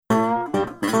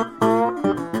Подкаст.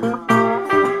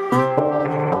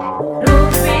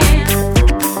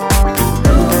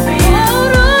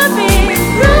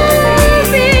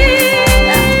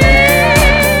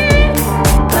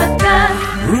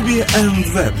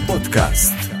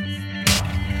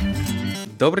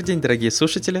 Добрый день, дорогие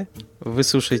слушатели! Вы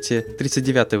слушаете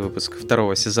 39-й выпуск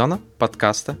второго сезона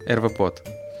подкаста RV-Pod.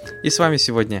 И с вами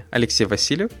сегодня Алексей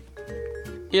Васильев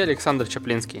и Александр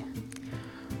Чаплинский.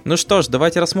 Ну что ж,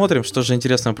 давайте рассмотрим, что же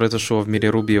интересного произошло в мире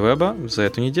Ruby и веба за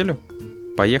эту неделю.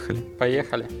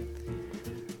 Поехали!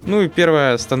 Ну и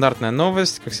первая стандартная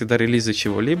новость, как всегда, релизы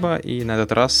чего-либо. И на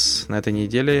этот раз, на этой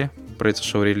неделе,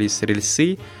 произошел релиз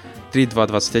рельсы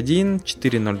 3.2.21,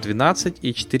 4.0.12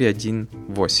 и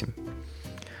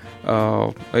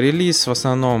 4.1.8. Релиз в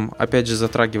основном, опять же,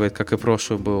 затрагивает, как и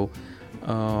прошлый был,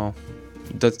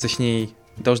 точнее,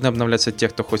 должны обновляться те,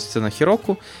 кто хостится на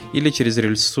Heroku или через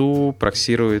рельсу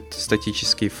проксирует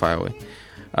статические файлы.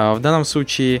 В данном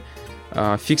случае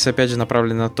фикс, опять же,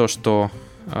 направлен на то, что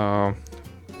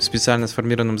специально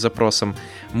сформированным запросом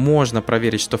можно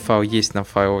проверить, что файл есть на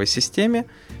файловой системе,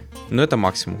 но это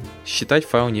максимум. Считать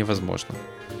файл невозможно.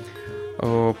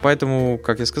 Поэтому,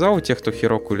 как я сказал, у тех, кто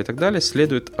Heroku или так далее,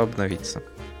 следует обновиться.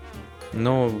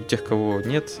 Но у тех, кого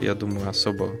нет, я думаю,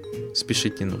 особо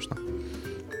спешить не нужно.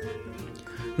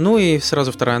 Ну и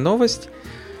сразу вторая новость.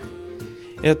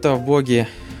 Это в блоге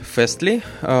Fastly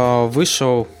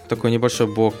вышел такой небольшой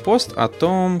блог-пост о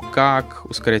том, как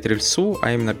ускорять рельсу,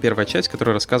 а именно первая часть,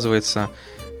 которая рассказывается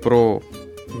про...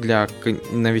 Для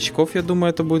новичков, я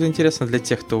думаю, это будет интересно. Для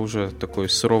тех, кто уже такой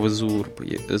суровый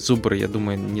зубр, я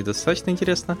думаю, недостаточно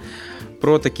интересно.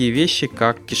 Про такие вещи,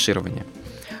 как кеширование.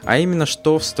 А именно,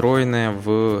 что встроенное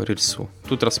в рельсу.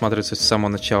 Тут рассматривается с самого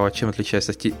начала, чем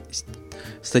отличается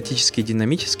статический и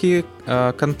динамический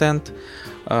контент,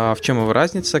 в чем его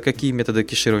разница, какие методы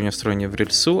кеширования встроены в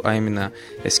рельсу, а именно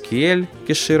SQL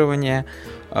кеширование,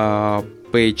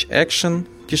 Page Action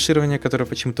кеширование, которое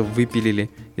почему-то выпилили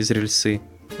из рельсы.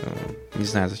 Не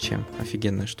знаю зачем,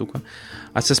 офигенная штука.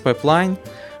 Access Pipeline,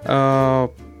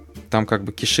 там как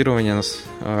бы кеширование у нас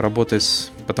работает,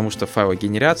 потому что файлы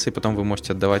генерятся, и потом вы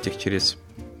можете отдавать их через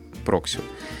прокси.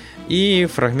 И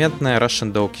фрагментное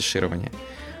Russian DAO кеширование.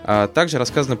 Также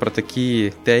рассказано про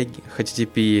такие теги,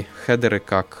 HTTP хедеры,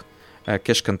 как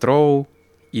Cache Control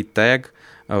и tag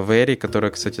Very,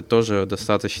 которые, кстати, тоже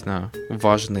достаточно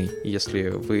важны, если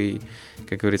вы,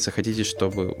 как говорится, хотите,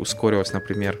 чтобы ускорилось,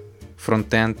 например,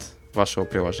 фронтенд вашего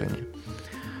приложения.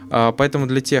 Поэтому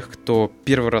для тех, кто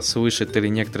первый раз слышит или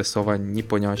некоторые слова не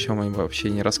понял, о чем они вообще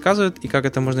не рассказывают и как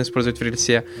это можно использовать в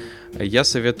рельсе, я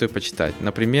советую почитать.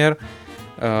 Например,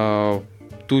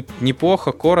 тут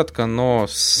неплохо, коротко, но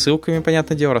с ссылками,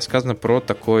 понятное дело, рассказано про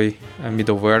такой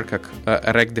middleware, как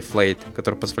RegDeflate,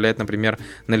 который позволяет, например,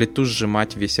 на лету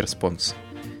сжимать весь респонс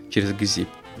через gzip.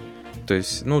 То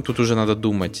есть, тут уже надо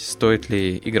думать, стоит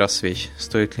ли игра свеч,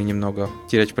 стоит ли немного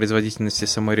терять производительности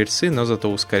самой рельсы, но зато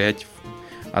ускорять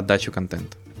отдачу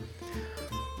контента.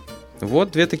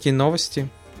 Вот две такие новости.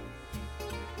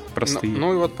 Простые.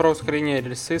 Ну и вот про ускорение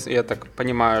рельсы, я так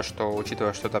понимаю, что,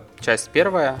 учитывая, что это часть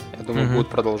первая, я думаю, будет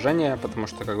продолжение, потому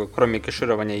что как бы, кроме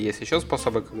кеширования есть еще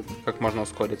способы, как можно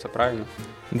ускориться, правильно?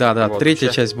 Да, вот, третья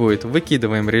часть будет.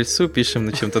 Выкидываем рельсу, пишем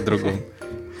на чем-то другом.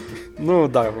 Ну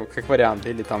да, как вариант.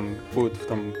 Или там будут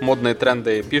модные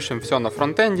тренды, пишем все на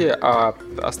фронтенде, а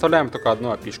оставляем только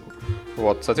одну API-шку.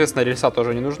 Вот, соответственно, рельса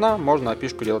тоже не нужна, можно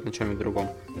API-шку делать на чем-нибудь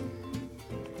другом.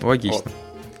 Логично.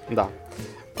 Вот. Да.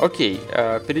 Окей,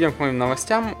 перейдем к моим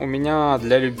новостям. У меня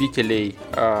для любителей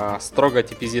строго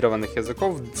типизированных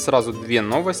языков сразу две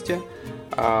новости.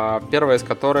 Первая из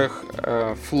которых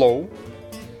Flow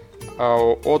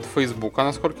от Facebook,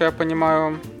 насколько я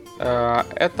понимаю.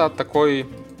 Это такой,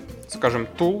 скажем,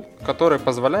 tool, который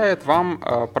позволяет вам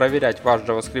проверять ваш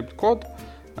JavaScript код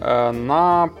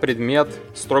на предмет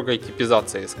строгой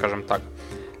типизации, скажем так.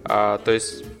 То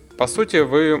есть, по сути,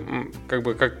 вы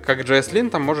как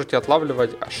JSLint можете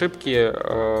отлавливать ошибки,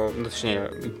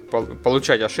 точнее,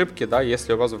 получать ошибки, да,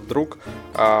 если у вас вдруг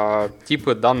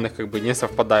типы данных как бы не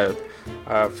совпадают.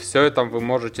 Все это вы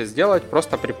можете сделать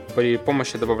просто при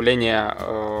помощи добавления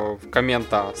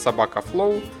коммента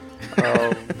собака.flow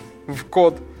в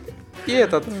код. И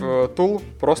этот tool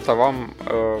просто вам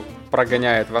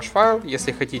прогоняет ваш файл,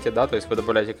 если хотите, да, то есть вы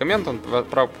добавляете коммент, он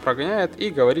прогоняет и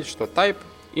говорит, что type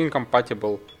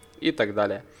incompatible и так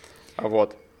далее.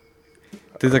 Вот.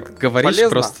 Ты так говоришь полезно?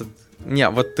 Просто... Не,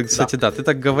 вот ты, кстати, да, ты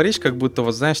так говоришь, как будто,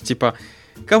 вот знаешь, типа,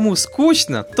 кому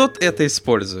скучно, тот это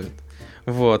использует.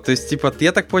 Вот, то есть, типа,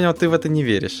 я так понял, ты в это не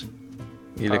веришь.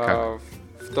 Или как?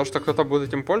 То, что кто-то будет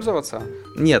этим пользоваться?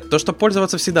 Нет, то, что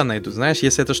пользоваться всегда найдут. Знаешь,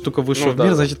 если эта штука вышла в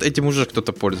мир, значит, этим уже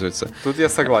кто-то пользуется. Тут я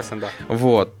согласен, да.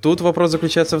 Вот. Тут вопрос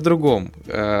заключается в другом.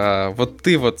 Вот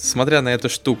ты вот, смотря на эту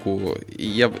штуку,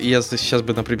 я сейчас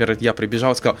бы, например, я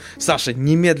прибежал и сказал: Саша,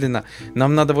 немедленно,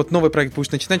 нам надо вот новый проект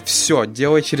будешь начинать, все,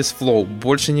 делай через Flow,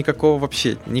 больше никакого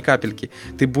вообще, ни капельки.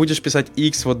 Ты будешь писать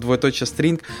X, вот двоеточие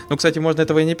string. Ну, кстати, можно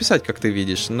этого и не писать, как ты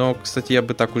видишь, но, кстати, я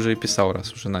бы так уже и писал,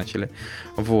 раз уже начали.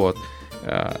 Вот.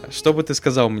 Что бы ты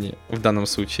сказал мне в данном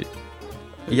случае?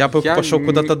 Я бы пошел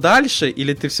куда-то дальше,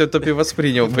 или ты все-таки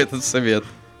воспринял бы этот совет?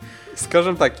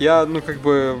 Скажем так,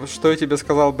 что я тебе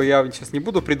сказал бы, я сейчас не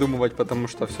буду придумывать, потому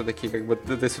что все-таки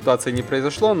этой ситуации не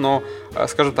произошло, но,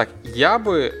 скажем так, я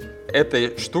бы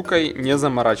этой штукой не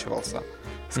заморачивался.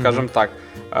 Скажем так,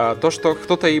 то, что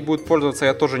кто-то ей будет пользоваться,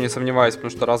 я тоже не сомневаюсь,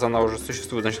 потому что раз она уже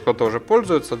существует, значит, кто-то уже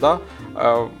пользуется, да.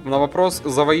 На вопрос,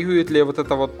 завоюет ли вот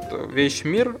эта вот вещь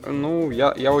мир, ну,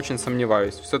 я очень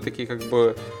сомневаюсь. Все-таки,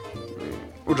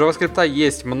 у JavaScript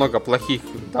есть много плохих,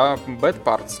 да, bad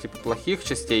parts, типа плохих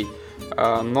частей,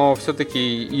 но все-таки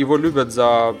его любят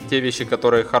за те вещи,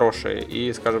 которые хорошие.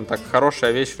 И, скажем так,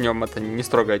 хорошая вещь в нем — это не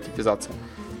строгая типизация.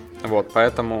 Вот,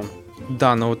 поэтому...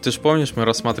 Да, но вот ты же помнишь, мы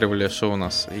рассматривали, что у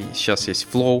нас сейчас есть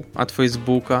Flow от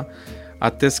Фейсбука,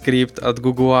 AT-скрипт от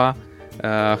Гугла,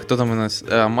 кто там у нас,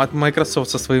 от Microsoft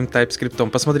со своим TypeScript.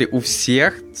 Посмотри, у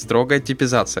всех строгая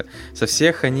типизация. Со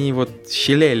всех они вот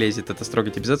щелей лезет эта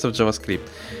строгая типизация в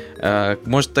JavaScript.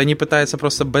 Может, они пытаются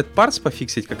просто bad parts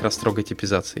пофиксить как раз строгой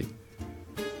типизацией?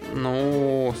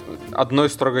 Ну, одной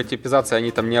строгой типизации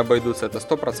они там не обойдутся, это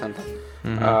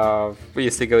 100%,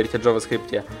 если говорить о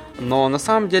JavaScript. Но на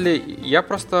самом деле я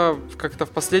просто как-то в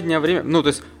последнее время... Ну, то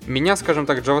есть меня, скажем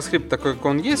так, JavaScript такой, как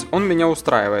он есть, он меня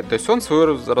устраивает. То есть он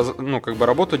свою,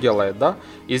 работу делает, да?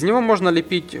 Из него можно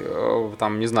лепить,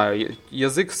 там, не знаю,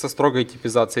 язык со строгой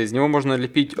типизацией, из него можно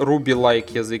лепить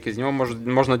Ruby-like язык, из него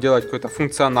можно делать какую-то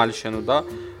функциональщину, да?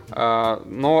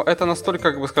 Но это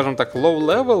настолько, скажем так, low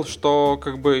level, что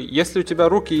если у тебя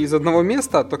руки из одного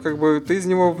места, то ты из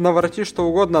него наворотишь что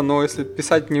угодно, но если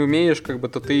писать не умеешь,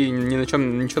 то ты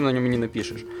ничего на нем не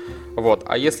напишешь. Вот.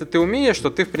 А если ты умеешь, то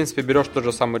ты, в принципе, берешь тот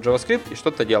же самый JavaScript и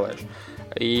что-то делаешь.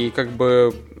 И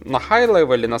на high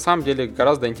level на самом деле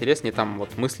гораздо интереснее там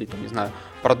вот мыслить, не знаю,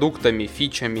 продуктами,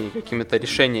 фичами, какими-то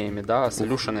решениями, да,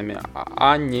 солюшенами,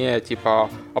 а не типа,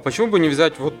 а почему бы не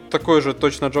взять вот такой же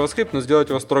точно JavaScript, но сделать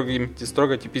его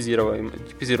строго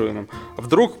типизируемым.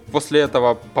 Вдруг после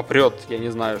этого попрет, я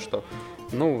не знаю что.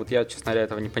 Ну, вот я, честно говоря,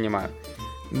 этого не понимаю.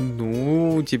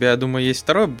 Ну, у тебя, я думаю, есть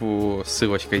вторая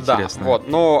ссылочка интересная. Да, вот,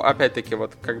 но опять-таки,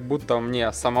 вот как будто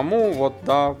мне самому, вот,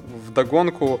 да,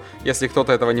 вдогонку, если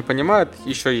кто-то этого не понимает,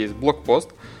 еще есть блогпост,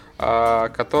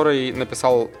 который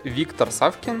написал Виктор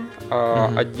Савкин,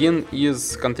 один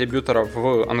из контрибьюторов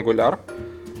в Angular,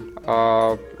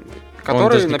 который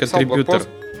он даже не написал блогпост.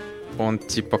 Он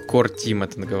типа core team,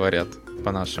 это говорят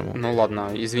по-нашему. Ну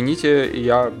ладно, извините,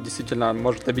 я действительно,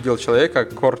 может, обидел человека,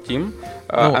 core team,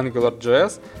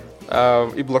 AngularJS,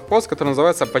 и блогпост, который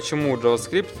называется «Почему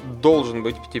JavaScript должен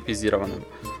быть типизированным».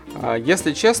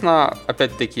 Если честно,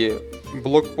 опять-таки,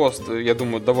 блогпост, я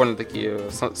думаю, довольно-таки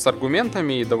с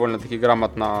аргументами и довольно-таки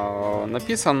грамотно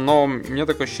написан, но у меня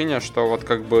такое ощущение, что вот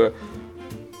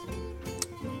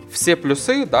все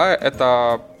плюсы, да,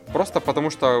 это просто потому,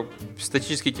 что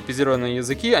статически типизированные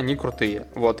языки, они крутые.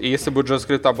 Вот. И если бы у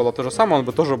JavaScript было то же самое, он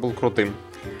бы тоже был крутым.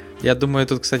 Я думаю,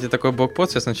 тут, кстати, такой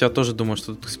блогпост. Я сначала тоже думал,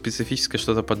 что тут специфическое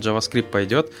что-то под JavaScript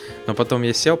пойдет, но потом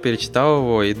я сел, перечитал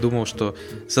его и думал, что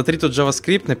смотри, тут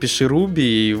JavaScript, напиши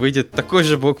Ruby, и выйдет такой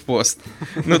же блогпост.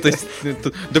 Ну, то есть,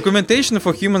 Documentation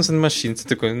for Humans and Machines. Ты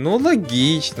такой, ну,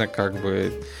 логично,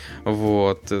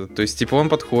 Вот. То есть, типа, он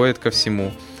подходит ко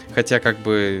всему. Хотя,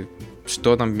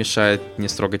 что нам мешает не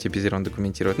строго типизированно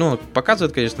документировать? Ну,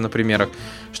 показывают, конечно, на примерах,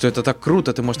 что это так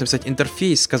круто, ты можешь написать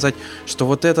интерфейс, сказать, что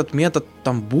вот этот метод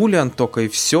там boolean только и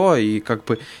все, и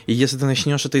и если ты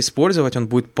начнешь это использовать, он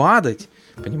будет падать,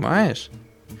 понимаешь?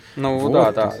 Ну,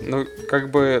 вот. Да.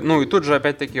 Ну, и тут же,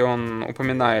 опять-таки, он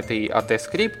упоминает и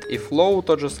AT-скрипт, и Flow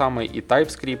тот же самый, и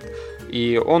TypeScript,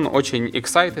 и он очень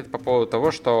excited по поводу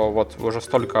того, что вот уже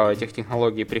столько этих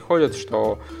технологий приходит,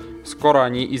 что скоро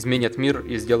они изменят мир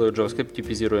и сделают JavaScript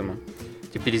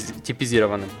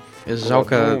типизированным.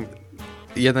 Жалко,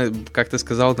 как ты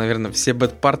сказал, наверное, все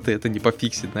бэд-парты это не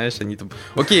пофиксит, знаешь, они там...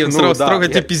 Окей, он строго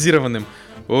типизированным.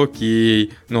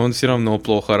 Окей, но он все равно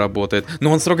плохо работает.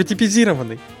 Но он строго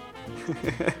типизированный.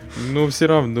 Ну, все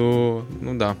равно.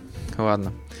 Ну да,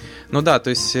 ладно. Ну да, то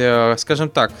есть, скажем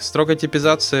так, строгая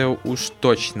типизация уж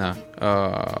точно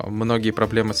многие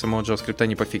проблемы самого JavaScript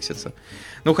не пофиксятся.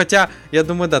 Ну хотя, я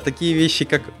думаю, да, такие вещи,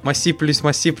 как массив плюс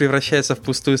массив превращается в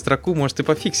пустую строку, может и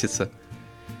пофикситься.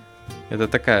 Это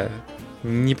такая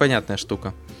непонятная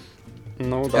штука.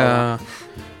 Ну да.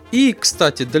 И,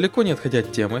 кстати, далеко не отходя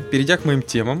от темы, перейдя к моим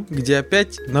темам, где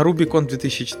опять на RubyConf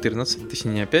 2014,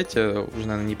 точнее не опять, а уже,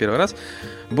 наверное, не первый раз,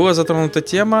 была затронута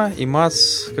тема, и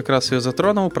Мац как раз ее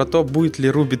затронул, про то, будет ли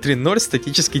Ruby 3.0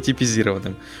 статически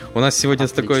типизированным. У нас сегодня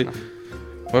такой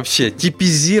вообще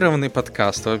типизированный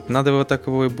подкаст, надо его так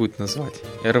его и будет назвать.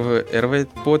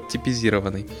 RV-под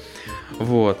типизированный.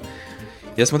 Вот.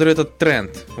 Я смотрю этот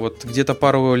тренд. Вот где-то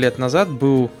пару лет назад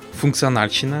был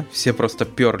функциональщина, все просто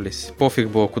перлись, пофиг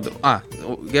было куда.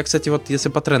 Я, кстати, вот если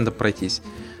по трендам пройтись.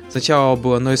 Сначала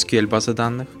была NoSQL база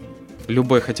данных,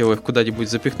 любой хотел их куда-нибудь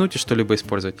запихнуть и что-либо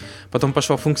использовать. Потом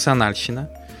пошла функциональщина,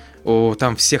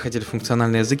 там все хотели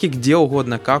функциональные языки, где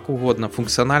угодно, как угодно,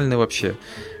 функциональные вообще.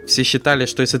 Все считали,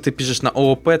 что если ты пишешь на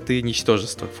ООП, ты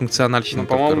ничтожество. Функциональщина. Ну,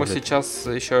 по-моему, сейчас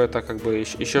еще это как бы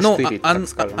еще штырит, так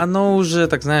скажем. Оно уже,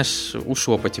 так знаешь,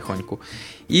 ушло потихоньку.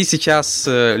 И сейчас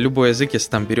любой язык, если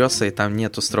там берется, и там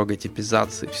нету строгой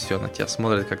типизации, все, на тебя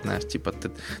смотрят, как, знаешь, типа,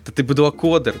 ты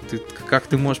быдлокодер, как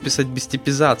ты можешь писать без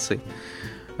типизации?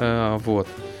 Вот.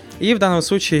 И в данном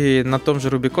случае на том же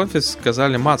RubyConf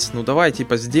сказали: Мац, ну давай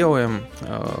типа сделаем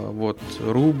вот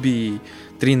Ruby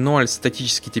 3.0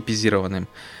 статически типизированным.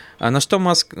 На что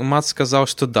Мац сказал,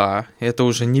 что да, это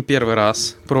уже не первый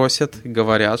раз просят,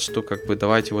 говорят, что как бы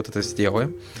давайте вот это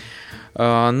сделаем.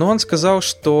 Но он сказал,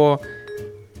 что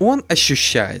он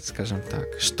ощущает, скажем так,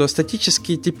 что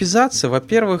статические типизации,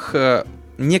 во-первых,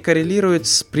 не коррелируют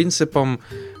с принципом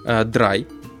dry.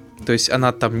 То есть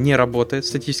она там не работает,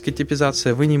 статическая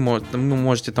типизация, вы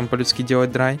можете там по-людски делать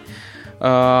dry.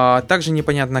 Также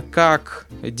непонятно, как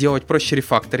делать проще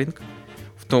рефакторинг,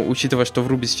 учитывая, что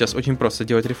в Ruby сейчас очень просто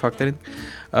делать рефакторинг.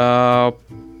 Но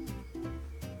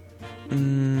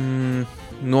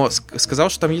сказал,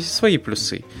 что там есть свои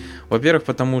плюсы. Во-первых,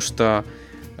 потому что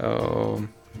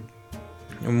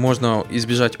можно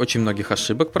избежать очень многих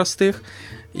ошибок простых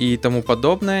и тому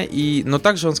подобное. Но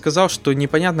также он сказал, что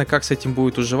непонятно, как с этим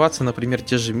будет уживаться, например,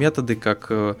 те же методы, как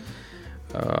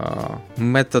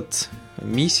метод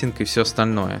missing и все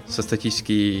остальное со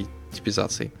статической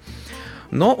типизацией.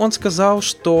 Но он сказал,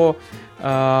 что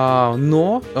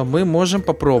но мы можем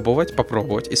попробовать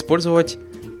использовать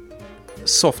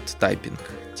soft typing,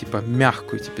 типа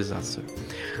мягкую типизацию,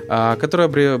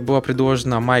 которая была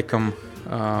предложена Майком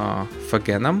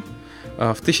Фагеном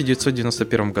в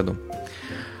 1991 году.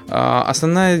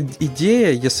 Основная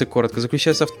идея, если коротко,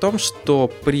 заключается в том, что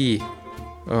при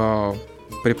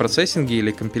процессинге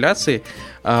или компиляции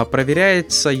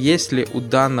проверяется, есть ли у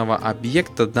данного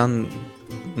объекта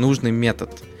нужный метод.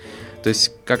 То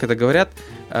есть, как это говорят,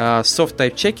 soft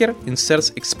type checker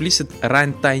inserts explicit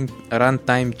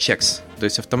runtime checks. То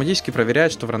есть автоматически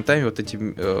проверяет, что в рантайме вот эти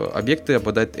объекты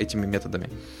обладают этими методами.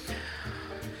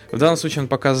 В данном случае он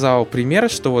показал пример,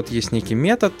 что вот есть некий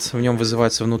метод, в нем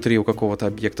вызывается внутри у какого-то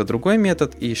объекта другой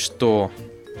метод, и что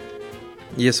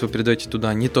если вы передаете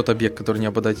туда не тот объект, который не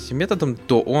обладает этим методом,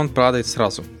 то он падает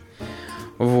сразу.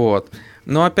 Вот.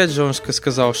 Но опять же он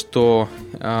сказал, что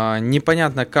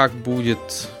непонятно, как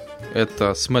будет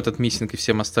это с метод missing и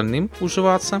всем остальным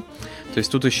уживаться. То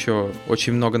есть тут еще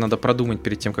очень много надо продумать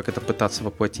перед тем, как это пытаться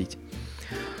воплотить.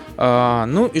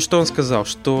 Ну и что он сказал?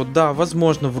 Что да,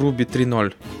 возможно в Ruby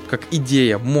 3.0 как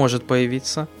идея может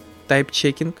появиться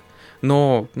type-checking,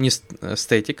 но не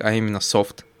static, а именно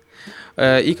soft.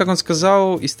 И как он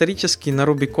сказал, исторически на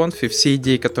RubyConf все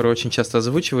идеи, которые очень часто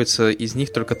озвучиваются, из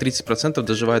них только 30%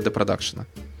 доживают до продакшена.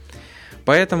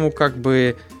 Поэтому как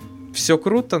бы все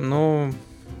круто, но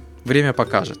время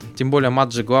покажет. Тем более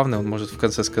Мат же главный, он может в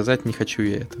конце сказать: не хочу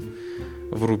я это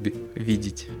в Ruby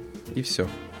видеть. И все.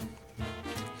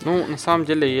 Ну, на самом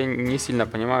деле, я не сильно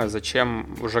понимаю,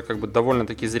 зачем уже как бы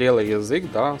довольно-таки зрелый язык,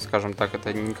 да, скажем так,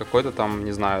 это не какой-то там,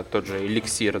 не знаю, тот же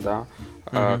эликсир, да,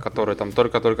 который там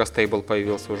только-только стейбл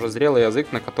появился. Уже зрелый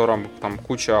язык, на котором там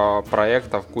куча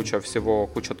проектов, куча всего,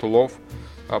 куча тулов,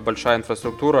 большая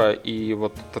инфраструктура, и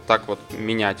вот так вот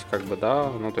менять, как бы, да,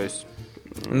 ну, то есть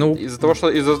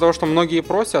из-за того, что многие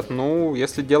просят, ну,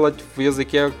 если делать в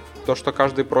языке то, что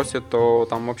каждый просит, то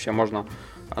там вообще можно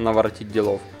наворотить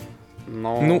делов.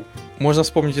 Но... Ну, можно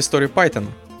вспомнить историю Python.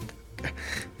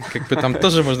 Как бы там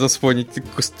тоже можно вспомнить,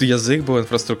 язык был,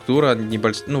 инфраструктура,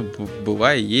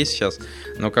 была и есть сейчас,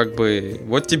 но как бы,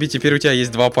 вот тебе теперь у тебя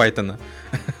есть 2 Python.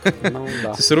 Ну,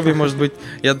 да. То есть Ruby может быть,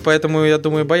 поэтому, я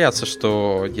думаю, боятся,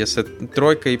 что если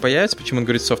 3 и появится, почему он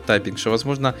говорит soft typing, что,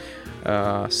 возможно,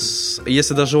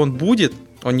 если даже он будет,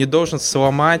 он не должен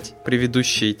сломать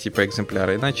предыдущие типа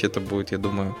экземпляры, иначе это будет, я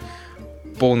думаю,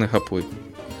 полный хапуй.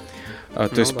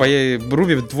 То есть да.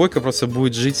 Ruby 2 просто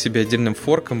будет жить себе отдельным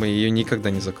форком, и ее никогда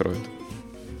не закроют.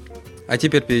 А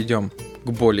теперь перейдем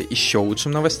к более еще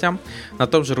лучшим новостям. На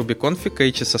том же RubyConf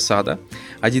Кейичи Сасада,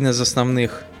 один из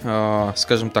основных,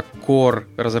 скажем так, core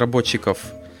разработчиков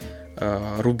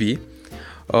Ruby,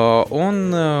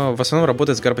 он в основном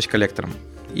работает с garbage коллектором.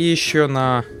 И еще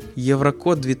на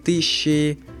Еврокод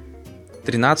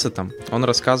 2013 он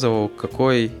рассказывал,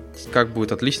 как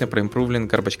будет отлично проимпровлен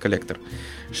garbage коллектор,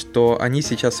 что они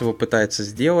сейчас его пытаются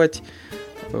сделать,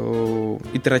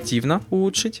 итеративно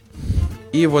улучшить.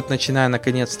 И вот начиная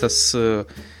наконец-то с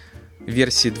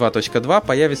версии 2.2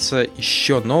 появится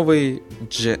еще новый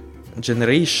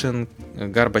Generation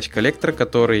garbage коллектор,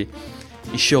 который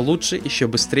еще лучше, еще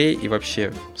быстрее и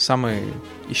вообще самый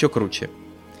еще круче.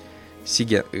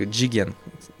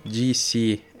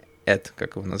 GCED,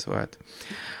 как его называют.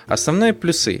 Основные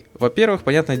плюсы. Во-первых,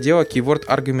 понятное дело, Keyword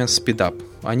Argument Speedup.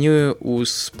 Они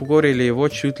ускорили его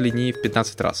чуть ли не в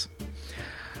 15 раз.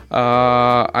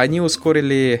 Они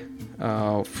ускорили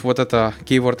вот это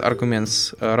Keyword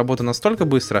Arguments работу настолько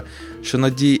быстро, что на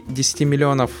 10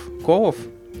 миллионов колов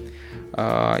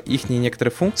их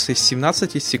некоторые функции с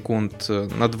 17 секунд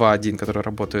на 2.1, которые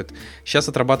работают, сейчас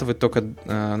отрабатывают только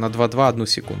на 2.2 1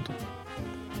 секунду.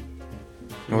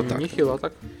 Вот так. Нехило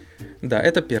так. Да,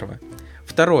 это первое.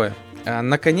 Второе.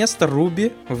 Наконец-то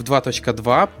Ruby в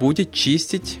 2.2 будет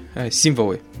чистить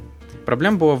символы.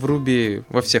 Проблема была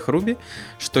во всех Ruby,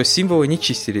 что символы не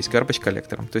чистились garbage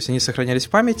коллектором. То есть они сохранялись в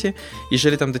памяти и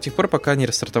жили там до тех пор, пока не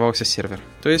рестартовался сервер.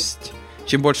 То есть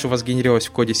чем больше у вас генерировалось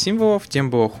в коде символов, тем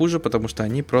было хуже, потому что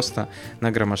они просто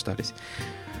нагромождались.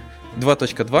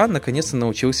 2.2 наконец-то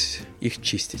научился их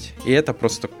чистить. И это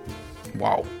просто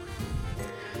вау.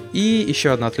 И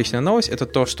еще одна отличная новость, это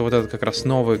то, что вот этот как раз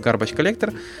новый garbage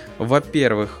коллектор,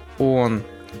 во-первых, он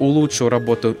улучшил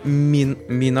работу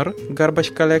minor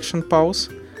garbage collection pause,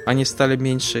 они стали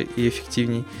меньше и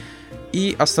эффективнее.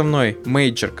 И основной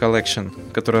major collection,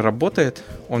 который работает,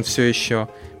 он все еще,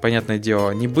 понятное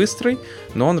дело, не быстрый,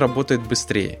 но он работает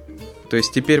быстрее. То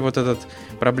есть теперь вот эта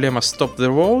проблема stop the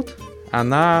road,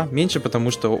 она меньше,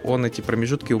 потому что он эти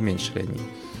промежутки уменьшили они.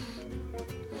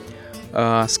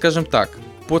 Скажем так,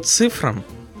 по цифрам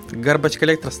garbage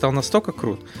collector стал настолько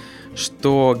крут,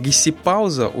 что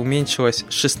GC-пауза уменьшилась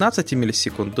с 16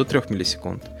 миллисекунд до 3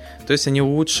 миллисекунд. То есть они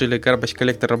улучшили garbage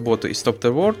collector работу и stop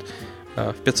the word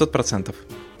в 500%.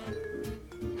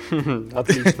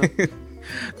 Отлично.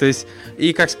 То есть,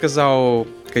 и как сказал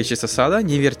Кейичи Сасада,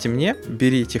 не верьте мне,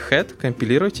 берите head,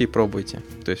 компилируйте и пробуйте.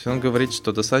 То есть он говорит,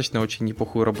 что достаточно очень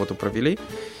неплохую работу провели,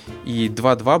 и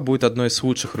 2.2 будет одной из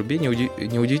лучших Ruby.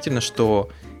 Неудивительно, что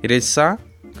рельса,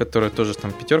 которая тоже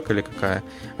там 5 или какая,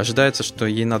 ожидается, что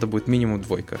ей надо будет минимум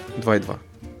 2, 2.2.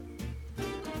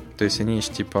 То есть они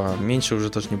типа меньше уже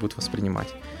даже не будут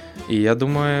воспринимать. И я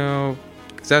думаю,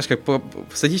 знаешь, как по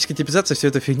статической типизации все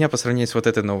это фигня по сравнению с вот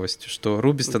этой новостью, что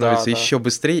Ruby становится еще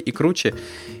быстрее и круче,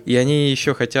 и они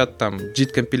еще хотят там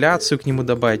JIT-компиляцию к нему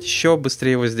добавить, еще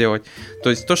быстрее его сделать. То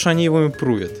есть то, что они его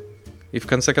импровят. И в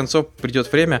конце концов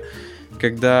придет время,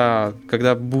 когда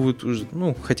будут уже,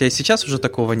 хотя и сейчас уже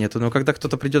такого нету, но когда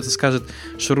кто-то придет и скажет,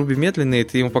 что Ruby медленный, и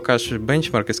ты ему покажешь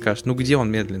бенчмарк и скажешь, где он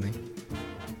медленный?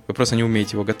 Вы просто не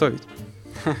умеете его готовить.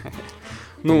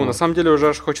 На самом деле уже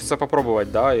аж хочется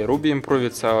попробовать, да, и Ruby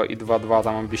импровится, и 2.2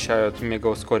 там обещают мега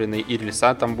ускоренный, и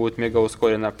рельса там будет мега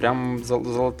ускорена, прям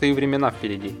золотые времена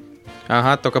впереди.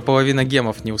 Ага, только половина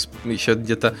гемов еще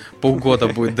где-то полгода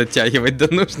будет дотягивать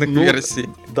до нужных версий.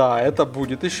 Да, это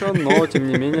будет еще, но тем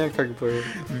не менее, как бы...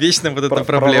 Вечно вот эта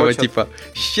проблема, типа,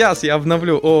 сейчас я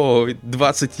обновлю,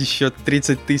 20 еще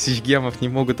 30 тысяч гемов не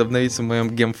могут обновиться в моем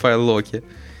гемфайл-локе.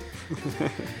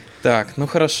 Так,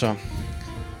 хорошо.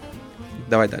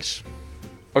 Давай дальше.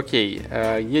 Окей,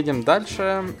 едем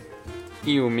дальше.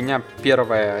 И у меня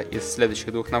первая из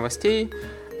следующих 2 новостей.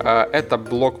 Это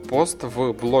блог-пост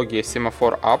в блоге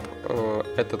Semaphore App.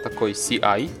 Это такой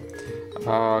CI,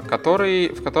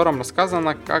 в котором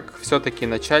рассказано, как все-таки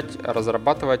начать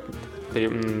разрабатывать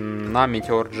на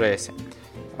Meteor.js.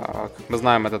 Как мы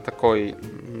знаем, это такой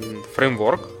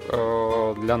фреймворк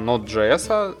для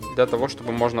Node.js, для того,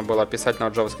 чтобы можно было писать на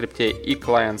JavaScript и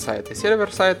клиент-сайт, и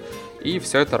сервер-сайт, и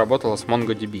все это работало с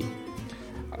MongoDB.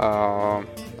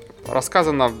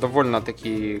 Рассказано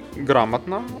довольно-таки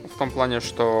грамотно, в том плане,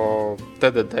 что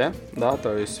TDD, да,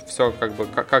 то есть все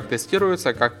как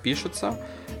тестируется, как пишется.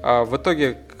 В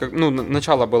итоге,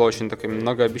 начало было очень таким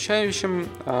многообещающим,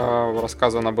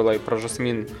 рассказано было и про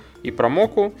Жасмин, и про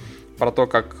Моку, про то,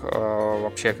 как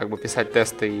вообще писать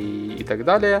тесты и так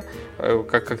далее,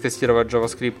 как тестировать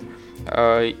JavaScript.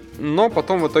 Но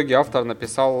потом в итоге автор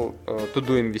написал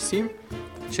To-Do MVC,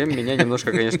 чем меня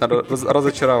немножко, конечно,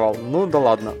 разочаровал. Ну да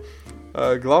ладно.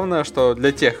 Главное, что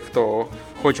для тех, кто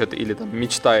хочет или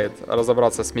мечтает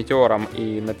разобраться с Meteor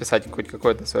и написать хоть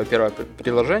какое-то свое первое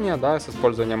приложение, да, с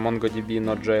использованием MongoDB,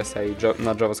 Node.js и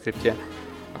на JavaScript,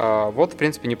 вот, в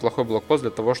принципе, неплохой блокпост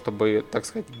для того, чтобы, так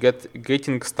сказать,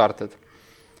 getting started.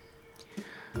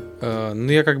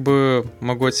 Я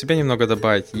могу от себя немного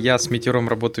добавить. Я с Meteor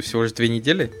работаю всего лишь 2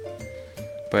 недели,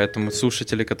 поэтому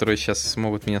слушатели, которые сейчас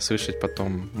смогут меня слышать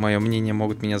потом, мое мнение,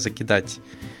 могут меня закидать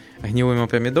гнилыми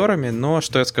помидорами, но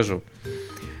что я скажу?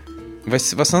 В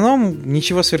основном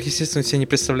ничего сверхъестественного себе не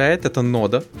представляет. Это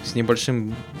нода с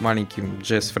небольшим маленьким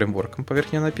JS-фреймворком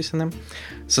поверх нее написанным,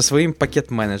 со своим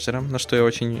пакет-менеджером, на что я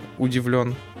очень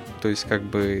удивлен. То есть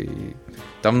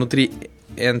там внутри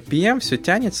NPM все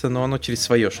тянется, но оно через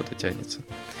свое что-то тянется.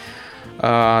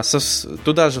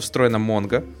 Туда же встроена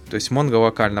Mongo, то есть Mongo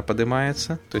локально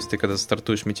поднимается. То есть ты когда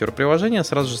стартуешь Meteor приложение,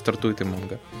 сразу же стартует и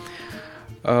Mongo.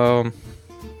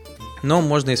 Но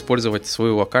можно использовать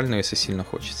свою локальную, если сильно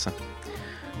хочется.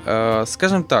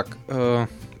 Скажем так,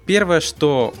 первое,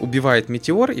 что убивает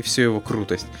Meteor и всю его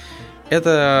крутость,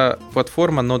 это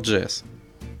платформа Node.js.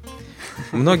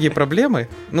 Многие проблемы,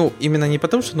 именно не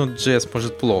потому, что Node.js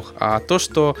может плохо, а то,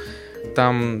 что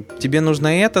там тебе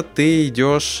нужно это, ты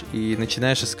идешь и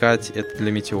начинаешь искать это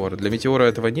для Meteor. Для Meteor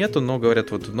этого нету, но говорят,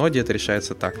 вот в ноде это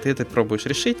решается так. Ты это пробуешь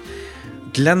решить.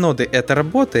 Для ноды это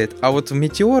работает, а вот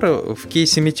в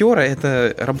кейсе Meteor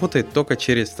это работает только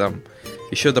через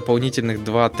еще дополнительных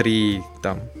 2-3,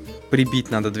 прибить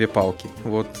надо 2 палки.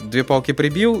 Вот 2 палки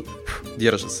прибил,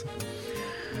 держится.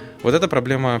 Вот это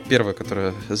проблема первая,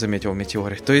 которую я заметил в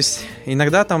Meteor. То есть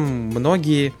иногда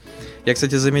многие, я,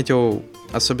 кстати, заметил,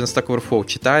 особенно Stack Overflow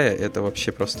читая, это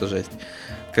вообще просто жесть.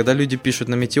 Когда люди пишут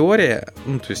на Meteor,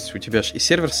 то есть у тебя же и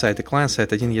сервер-сайт, и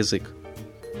клиент-сайт один язык.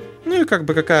 И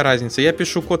какая разница? Я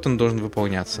пишу код, он должен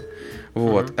выполняться.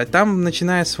 Вот. А там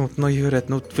начинается, многие говорят,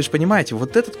 вы же понимаете,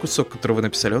 вот этот кусок, который вы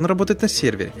написали, он работает на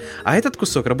сервере, а этот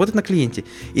кусок работает на клиенте.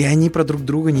 И они про друг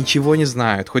друга ничего не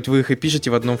знают, хоть вы их и пишете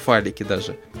в одном файлике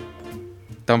даже.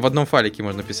 Там в одном файлике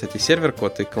можно писать и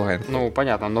сервер-код, и клиент.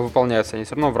 Понятно, но выполняются они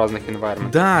все равно в разных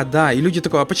environment. Да, и люди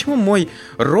такие, а почему мой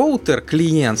роутер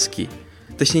клиентский,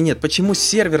 точнее нет, почему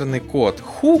серверный код,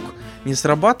 хук, не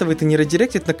срабатывает и не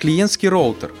редиректит на клиентский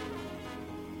роутер?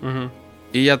 Угу.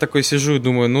 И я такой сижу и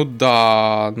думаю, ну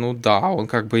да, он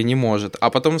и не может.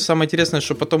 А потом самое интересное,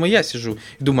 что потом и я сижу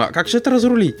и думаю, а как же это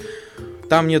разрулить?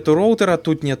 Там нету роутера,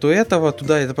 тут нету этого,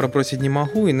 туда это пробросить не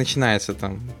могу, и начинается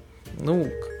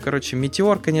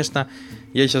Meteor, конечно,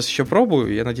 я сейчас еще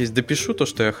пробую, я надеюсь, допишу то,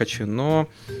 что я хочу, но...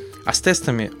 А с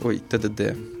тестами,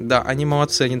 TDD, да, они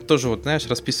молодцы, они тоже,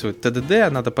 расписывают TDD,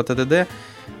 надо по TDD,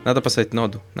 надо поставить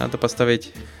ноду, надо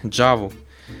поставить Java,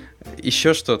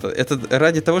 еще что-то. Это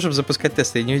ради того, чтобы запускать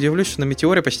тесты. Я не удивлюсь, что на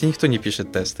Meteor почти никто не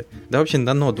пишет тесты. Да вообще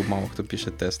на ноду мало кто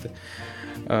пишет тесты.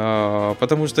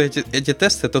 Потому что эти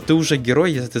тесты, то ты уже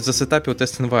герой, если ты засетапил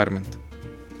тест-environment.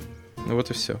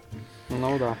 Вот и все.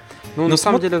 Да. На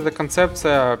самом деле, эта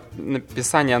концепция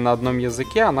написания на одном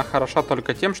языке, она хороша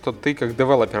только тем, что ты как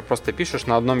девелопер просто пишешь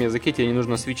на одном языке, тебе не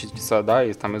нужно свитчить писать, да,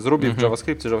 из Ruby в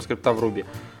JavaScript, из JavaScript в Ruby.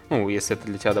 Если это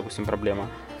для тебя, допустим, проблема.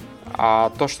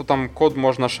 А то, что там код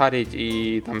можно шарить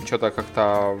и что-то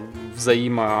как-то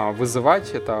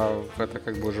взаимовызывать, это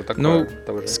уже такое.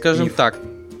 Это уже скажем миф. так,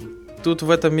 тут в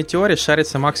этом Meteor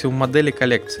шарится максимум модели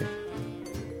коллекции.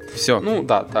 Все.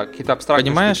 Да, какие-то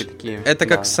абстрактные Понимаешь? штуки такие. Это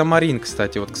как Xamarin,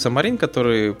 кстати. Вот Xamarin,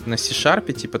 который на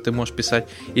C-Sharp, ты можешь писать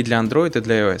и для Android, и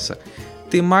для iOS.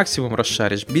 Ты максимум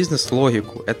расшаришь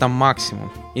бизнес-логику. Это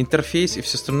максимум. Интерфейс и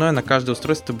все остальное на каждое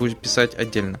устройство ты будешь писать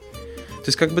отдельно. То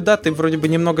есть, ты вроде бы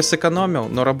немного сэкономил,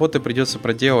 но работы придется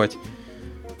проделать.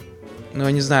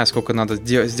 Я не знаю, сколько надо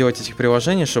сделать этих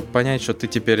приложений, чтобы понять, что ты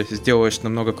теперь сделаешь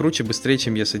намного круче, быстрее,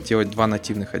 чем если делать 2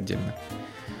 нативных отдельно.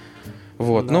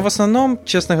 Вот. Да. Но в основном,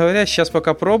 честно говоря, сейчас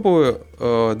пока пробую.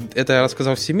 Это я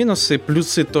рассказал все минусы.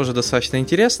 Плюсы тоже достаточно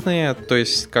интересные. То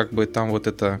есть, там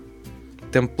это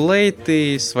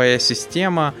темплейты, своя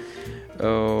система,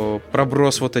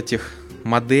 проброс этих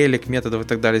моделек, методов и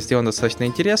так далее сделано достаточно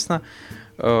интересно.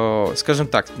 Скажем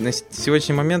так, на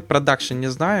сегодняшний момент продакшн не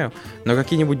знаю, но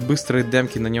какие-нибудь быстрые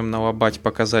демки на нем налобать,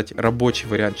 показать рабочий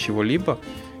вариант чего-либо,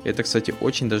 Это, кстати,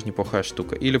 очень даже неплохая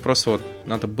штука. Или просто вот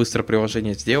надо быстро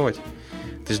приложение сделать.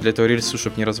 Ты же для этого рельсу,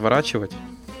 чтобы не разворачивать,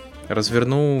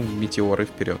 развернул метеоры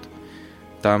вперед.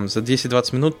 Там за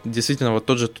 10-20 минут действительно вот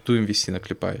тот же To-Do MVC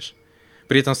наклепаешь.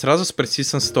 При этом сразу с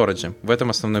persistent storage. В этом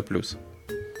основной плюс.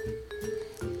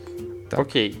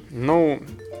 Окей, ну,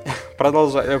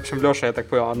 продолжаю. В общем, Леша, я так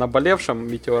понял, о наболевшем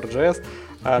Meteor.js.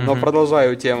 Но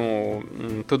продолжаю тему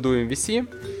To-Do MVC.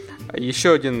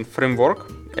 Еще один фреймворк,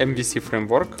 MVC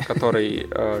фреймворк, который,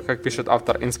 как пишет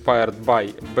автор, inspired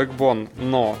by Backbone,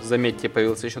 но, заметьте,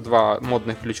 появилось еще два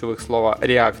модных ключевых слова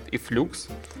React и Flux.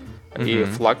 И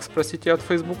Flux, простите, от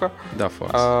Фейсбука. Да,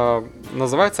 Flux.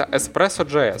 Называется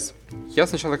Espresso.js. Я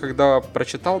сначала, когда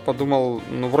прочитал, подумал,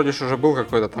 ну, вроде же уже был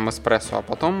какой-то там Espresso, а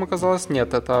потом оказалось,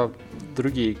 нет, это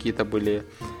другие какие-то были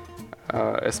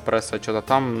Espresso, что-то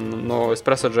там, но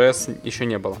Espresso.js еще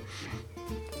не было.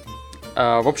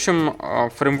 В общем,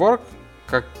 фреймворк,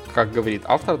 как говорит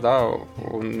автор, да,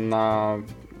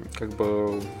 как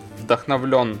бы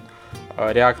вдохновлен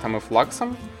React и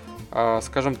Flux.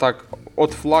 Скажем так,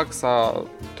 от Flux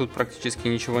тут практически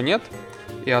ничего нет,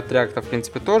 и от React, в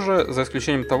принципе, тоже, за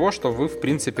исключением того, что вы, в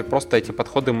принципе, просто эти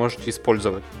подходы можете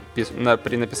использовать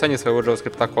при написании своего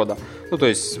JavaScript кода. Ну, то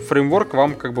есть, фреймворк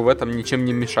вам как бы в этом ничем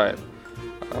не мешает.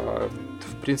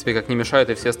 В принципе, как не мешают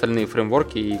и все остальные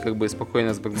фреймворки, и как бы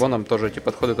спокойно с бэкбоном тоже эти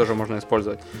подходы тоже можно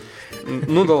использовать.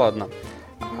 Ну да ладно.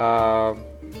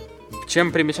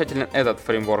 Чем примечателен этот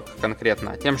фреймворк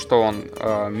конкретно? Тем, что он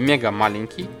мега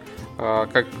маленький.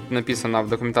 Как написано в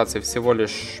документации, всего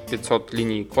лишь 500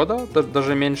 линий кода,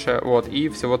 даже меньше, вот, и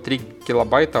всего 3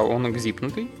 килобайта он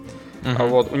экзипнутый.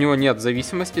 Вот, у него нет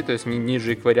зависимости, то есть ни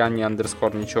jQuery, ни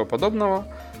underscore, ничего подобного.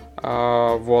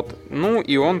 Вот. Ну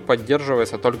и он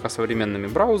поддерживается только современными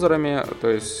браузерами, то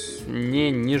есть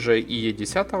не ниже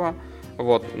IE10.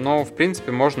 Вот. Но в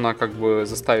принципе можно как бы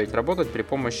заставить работать при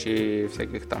помощи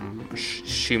всяких там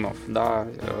шимов, да,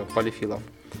 полифилов.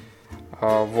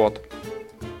 Вот.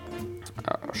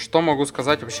 Что могу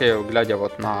сказать вообще, глядя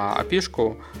вот на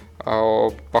API-шку,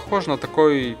 похож на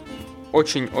такой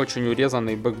очень-очень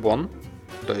урезанный бэкбон.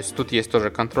 То есть тут есть тоже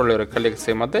контроллеры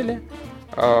коллекции модели.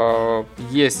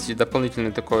 Есть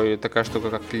дополнительная такая штука,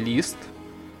 как лист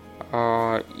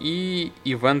и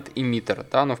event emitter,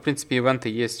 да, но в принципе ивенты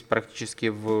есть практически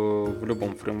в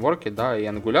любом фреймворке, да, и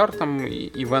Angular там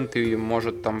ивенты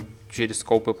может там через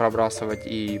скопы пробрасывать,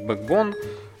 и Backbone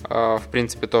в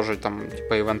принципе тоже там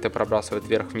типа ивенты пробрасывает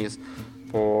вверх-вниз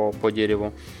по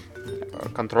дереву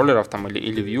контроллеров там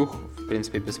или view, в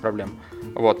принципе без проблем.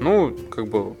 Вот, ну как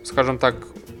бы, скажем так,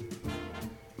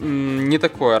 не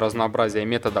такое разнообразие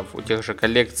методов у тех же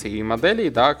коллекций и моделей,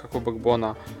 да, как у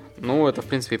Backbone. Ну, это, в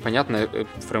принципе, понятно,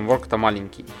 фреймворк-то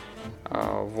маленький.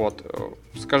 Вот.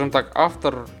 Скажем так,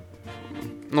 автор,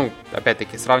 ну,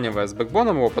 опять-таки, сравнивая с Backbone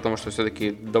его, потому что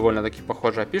все-таки довольно-таки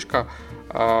похожая API-шка,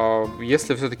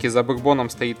 если все-таки за Backbone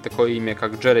стоит такое имя,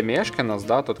 как Джереми Эшкинас,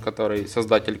 да, тот, который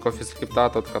создатель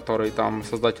CoffeeScript, тот, который там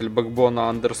создатель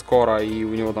Backbone, Underscore, и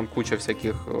у него там куча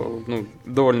всяких, ну,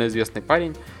 довольно известный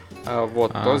парень,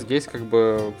 вот, то здесь, как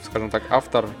бы, скажем так,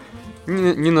 автор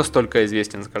не настолько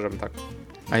известен, скажем так.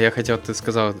 А я хотел, ты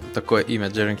сказал такое имя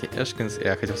Джереми Эшкинс,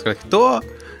 я хотел сказать, кто?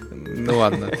 Ну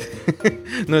ладно.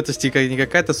 Ну это же не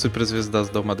какая-то суперзвезда с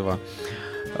Дома 2.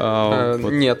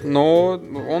 Нет, но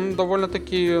он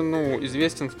довольно-таки, ну,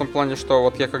 известен в том плане, что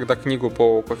вот я когда книгу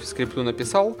по CoffeeScript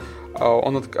написал,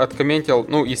 он откомментил,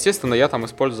 ну, естественно, я там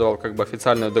использовал как бы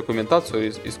официальную документацию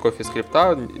из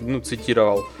CoffeeScript, ну,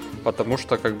 цитировал, потому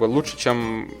что как бы лучше,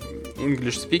 чем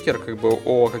English speaker, как бы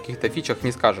о каких-то фичах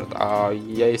не скажет, а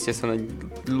я, естественно,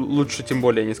 лучше тем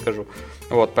более не скажу.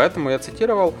 Вот, поэтому я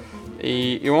цитировал.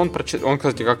 И он,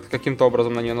 кстати, каким-то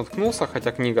образом на нее наткнулся,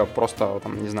 хотя книга просто,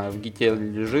 там, не знаю, в гите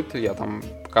лежит, я там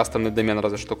кастомный домен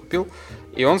разве что купил.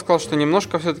 И он сказал, что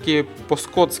немножко все-таки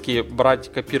по-скотски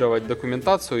копировать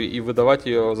документацию и выдавать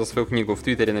ее за свою книгу. В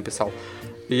Твиттере написал.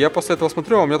 И я после этого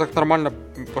смотрю, а у меня так нормально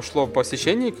пошло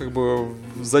посещений, как бы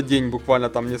за день буквально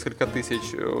там несколько тысяч,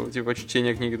 типа,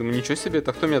 чтения книги. Думаю, ничего себе,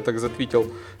 это кто меня так затвитил?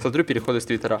 Смотрю переходы с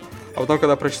Твиттера. А потом,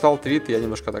 когда прочитал твит, я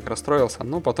немножко так расстроился.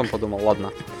 Ну, потом подумал,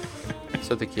 ладно.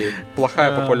 Все-таки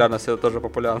плохая популярность, это тоже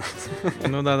популярность.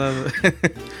 Ну да.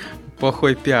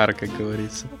 Плохой пиар, как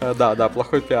говорится. Да,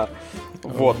 плохой пиар.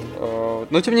 Вот.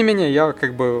 Но тем не менее, я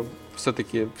как бы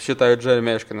все-таки считаю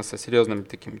Джереми Эшкинаса серьезным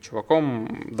таким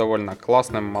чуваком, довольно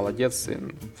классным, молодец, и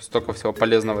столько всего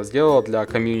полезного сделал для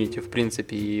комьюнити, в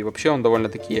принципе, и вообще он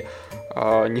довольно-таки,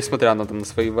 несмотря на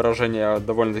свои выражения,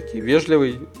 довольно-таки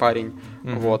вежливый парень.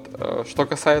 Вот. Что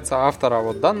касается автора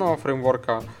вот данного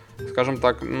фреймворка, скажем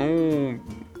так, ну,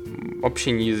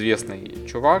 вообще неизвестный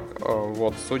чувак.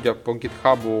 Вот, судя по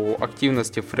GitHub,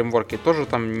 активности в фреймворке тоже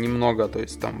там немного, то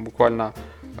есть там буквально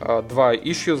 2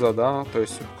 исьюза, да, то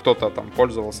есть кто-то там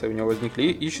пользовался, и у него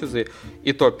возникли исьюзы,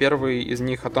 и то первый из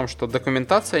них о том, что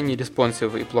документация не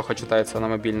респонсив и плохо читается на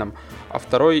мобильном, а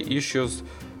второй исьюз,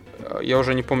 я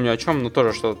уже не помню о чем, но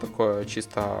тоже что-то такое,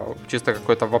 чисто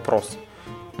какой-то вопрос,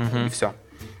 и все.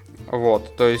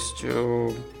 Вот, то есть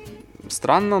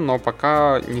странно, но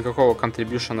пока никакого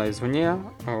контрибьюшена извне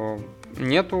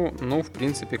нету, ну, в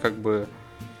принципе, как бы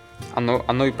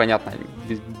оно и понятно.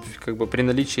 Как бы при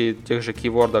наличии тех же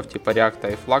кейвордов типа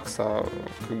React и Flux,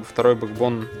 как бы второй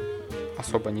бэкбон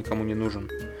особо никому не нужен.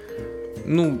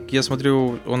 Ну, я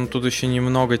смотрю, он тут еще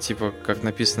немного, типа, как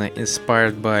написано,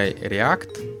 inspired by React.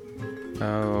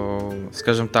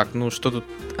 Скажем так, ну, что тут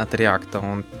от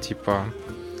React? Он, типа,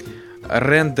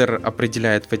 рендер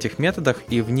определяет в этих методах,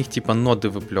 и в них, типа, ноды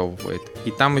выплевывает.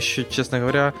 И там еще, честно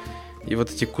говоря, и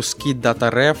вот эти куски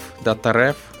data-ref,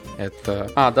 это...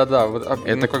 да-да, вот,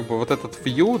 это ну, как бы вот этот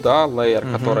view, да,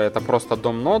 layer, который это просто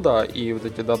дом-нода, и вот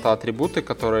эти дата-атрибуты,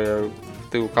 которые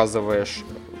ты указываешь,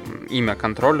 имя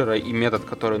контроллера и метод,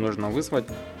 который нужно вызвать,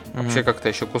 вообще как-то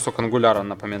еще кусок ангуляра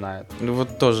напоминает. Ну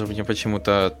вот тоже мне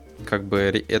почему-то как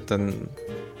бы это...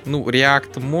 Ну,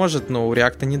 React может, но у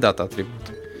React не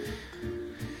дата-атрибут.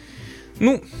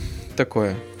 Ну,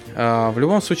 такое. В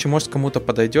любом случае, может, кому-то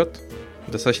подойдет.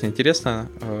 Достаточно интересно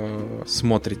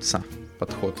смотрится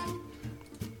подход.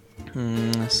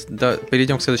 Да,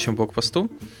 перейдем к следующему блогпосту.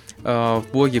 В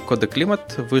блоге Кода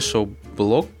Климат вышел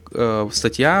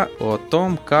статья о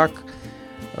том, как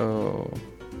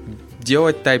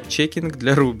делать тайп-чекинг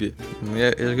для Ruby.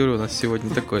 Я же говорю, у нас сегодня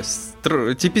такой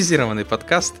типизированный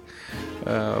подкаст.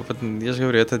 Я же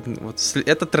говорю,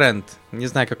 это тренд. Не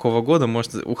знаю, какого года,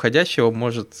 может, уходящего,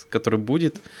 может, который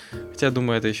будет. Хотя, я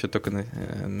думаю, это еще только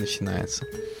начинается.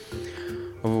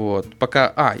 Вот.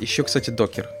 Пока... еще, кстати,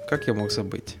 докер. Как я мог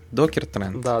забыть? Докер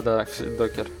тренд. Да,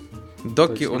 докер.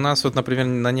 Докер у нас, вот, например,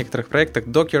 на некоторых проектах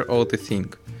Docker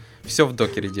Auto-Think. Все в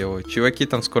докере делают. Чуваки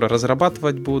там скоро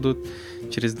разрабатывать будут.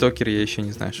 Через докер я еще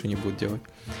не знаю, что они будут делать.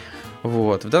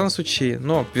 Вот. В данном случае,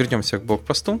 вернемся к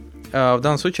блогпосту. В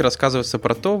данном случае рассказывается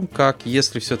про то, как,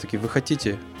 если все-таки вы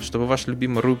хотите, чтобы ваш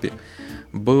любимый Ruby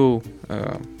был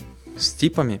с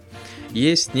типами,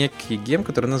 есть некий гем,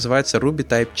 который называется Ruby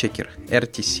Type Checker,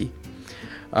 RTC.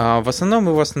 В основном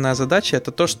его основная задача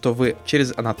это то, что вы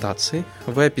через аннотации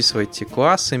вы описываете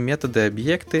классы, методы,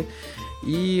 объекты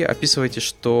и описываете,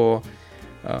 что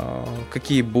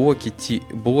какие блоки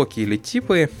или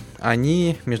типы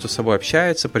они между собой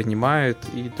общаются, принимают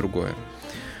и другое.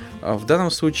 В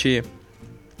данном случае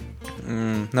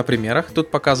на примерах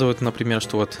тут показывают, например,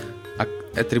 что вот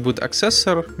атрибут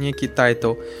accessor, некий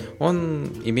title, он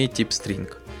имеет тип string.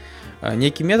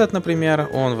 Некий метод, например,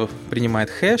 он принимает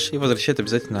хэш и возвращает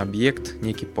обязательно объект,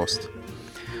 некий пост.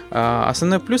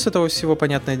 Основной плюс этого всего,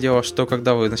 понятное дело, что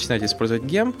когда вы начинаете использовать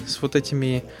гем с вот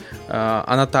этими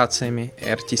аннотациями,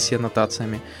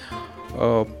 RTC-аннотациями,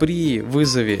 при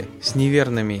вызове с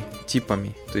неверными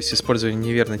типами, то есть использовании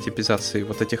неверной типизации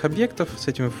вот этих объектов с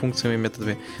этими функциями,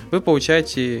 методами, вы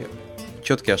получаете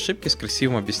четкие ошибки с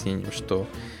красивым объяснением, что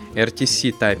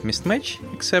RTC Type Mismatch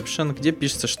Exception, где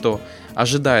пишется, что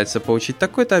ожидается получить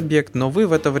такой-то объект, но мы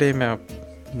в это время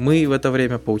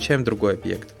получаем другой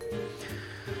объект.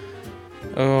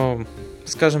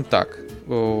 Скажем так,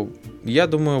 я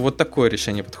думаю, вот такое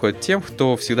решение подходит тем,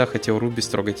 кто всегда хотел Ruby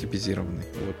строго типизированный.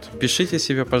 Вот. Пишите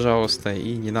себе, пожалуйста,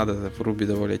 и не надо в Ruby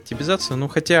добавлять типизацию. Ну,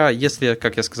 хотя, если,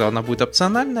 как я сказал, она будет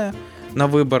опциональная на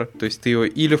выбор, то есть ты ее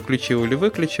или включил, или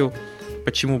выключил,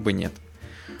 почему бы нет?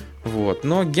 Вот.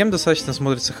 Но гем достаточно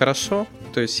смотрится хорошо.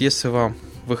 То есть, если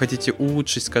вы хотите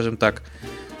улучшить, скажем так,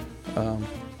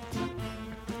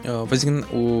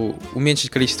 уменьшить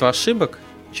количество ошибок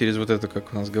через вот это,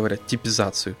 как у нас говорят,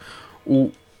 типизацию,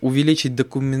 увеличить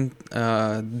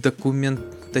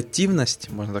документативность,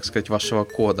 можно так сказать, вашего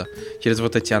кода через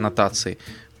вот эти аннотации,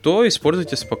 то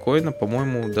используйте спокойно,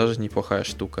 по-моему, даже неплохая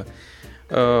штука.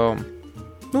 Ну,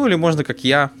 или можно, как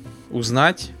я,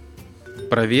 узнать,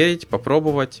 проверить,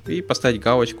 попробовать и поставить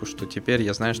галочку, что теперь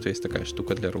я знаю, что есть такая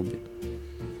штука для Ruby.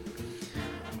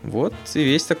 Вот и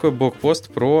весь такой блогпост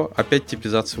про опять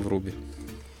типизацию в Ruby.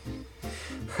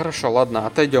 Хорошо, ладно,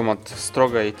 отойдем от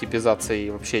строгой типизации и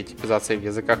вообще типизации в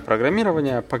языках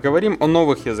программирования. Поговорим о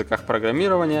новых языках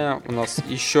программирования. У нас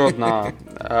еще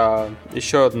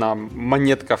одна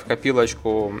монетка в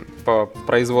копилочку по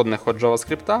производных от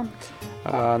JavaScript.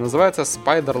 Называется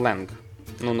Spiderlang.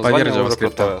 Поверх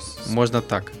JavaScript. Можно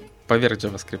так. Поверх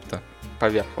JavaScript.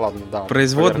 Поверх, ладно, да.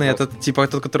 Производный это типа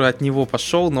тот, который от него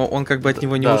пошел, но он как бы от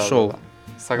него не ушел. Да.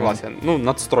 Согласен. Ну,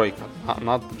 надстройка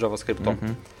над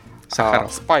JavaScript.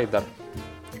 Spider.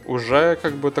 Уже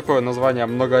как бы такое название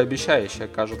многообещающее,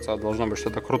 кажется, должно быть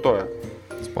что-то крутое.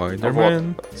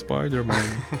 Spider-Man.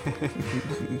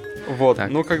 Вот,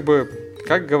 ну как бы,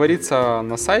 как говорится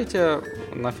на сайте,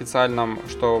 на официальном,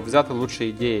 что взяты лучшие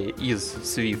идеи из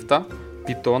Swift,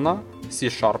 Python,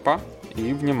 C-Sharp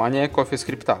и, внимание,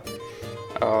 CoffeeScript.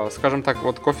 Скажем так,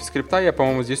 вот CoffeeScript я,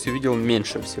 по-моему, здесь увидел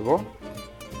меньше всего.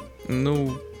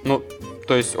 Ну,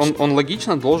 то есть он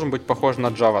логично должен быть похож на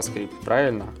JavaScript,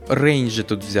 правильно? Рейнджи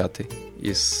тут взяты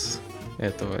из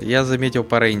этого. Я заметил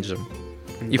по рейнджам.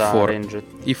 И да, for. Range,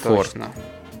 И точно. for.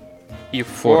 И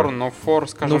for, но for,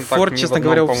 скажем так, for, честно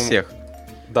говоря, у всех.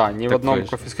 Да, ни в одном же.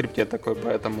 CoffeeScript такой,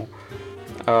 поэтому...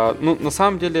 ну, на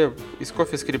самом деле, из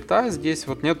CoffeeScript здесь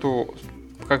вот нету,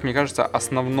 как мне кажется,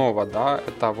 основного, да,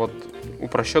 это вот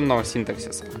упрощенного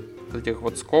синтаксиса. Этих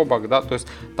вот скобок, да, то есть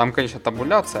там, конечно,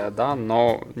 табуляция, да,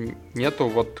 но нету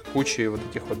вот кучи вот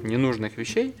этих вот ненужных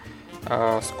вещей,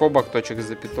 скобок, точек с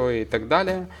запятой и так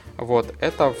далее. Вот,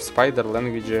 это в Spider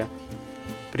Language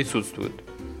присутствует.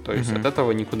 То есть от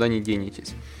этого никуда не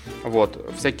денетесь.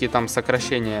 Вот, всякие там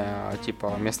сокращения, типа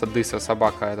вместо дыса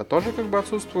собака, это тоже как бы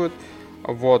отсутствует.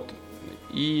 Вот,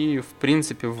 и в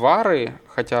принципе вары,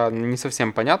 хотя не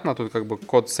совсем понятно, тут как бы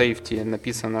код safety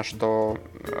написано, что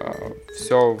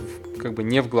все как бы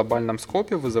не в глобальном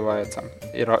скопе вызывается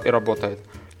и работает,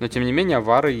 но тем не менее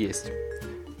вары есть.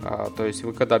 То есть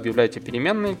вы когда объявляете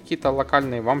переменные какие-то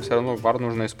локальные, вам все равно var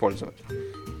нужно использовать.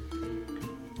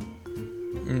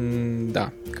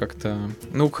 Да, как-то...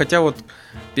 Ну, хотя вот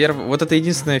вот это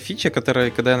единственная фича, которая,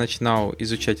 когда я начинал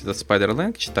изучать этот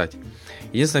Spider-Lang, читать,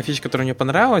 единственная фича, которая мне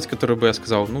понравилась, которую бы я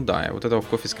сказал, ну да, вот этого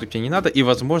в CoffeeScript не надо, и,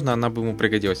 возможно, она бы ему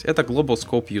пригодилась, это Global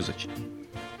Scope Usage.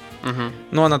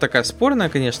 Ну, она такая спорная,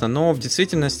 конечно, но в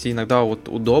действительности иногда вот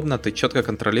удобно, ты четко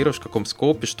контролируешь, в каком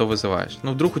скопе что вызываешь.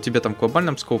 Ну, вдруг у тебя там в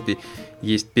глобальном скопе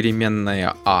есть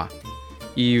переменная А,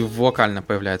 и в локально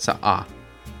появляется А.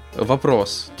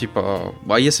 Вопрос, типа,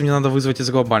 а если мне надо вызвать из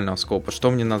глобального скопа,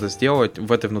 что мне надо сделать в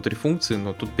этой внутри функции,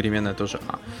 но тут переменная тоже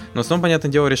А. Но в основном,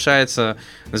 понятное дело, решается,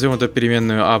 назовем эту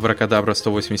переменную абракадабра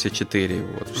 184,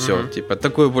 вот, все, типа,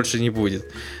 такое больше не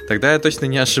будет. Тогда я точно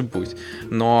не ошибусь.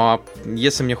 Но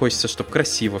если мне хочется, чтобы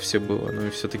красиво все было, ну и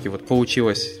все-таки вот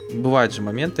получилось, бывают же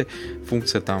моменты,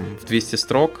 функция там в 200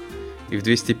 строк, и в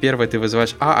 201 ты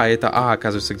вызываешь А, а эта А,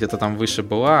 оказывается, где-то там выше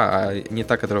была, а не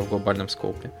та, которая в глобальном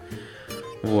скопе.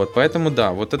 Вот, поэтому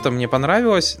да, вот это мне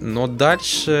понравилось, но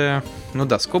дальше, ну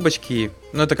да, скобочки,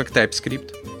 ну это как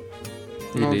TypeScript.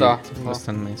 Ну или да,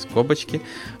 остальные скобочки.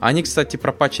 Они, кстати,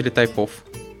 пропатчили type-off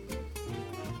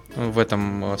в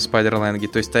этом Spider-Lang,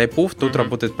 то есть type-off тут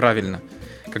работает правильно,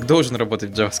 как должен работать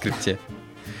в JavaScript.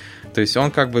 То есть он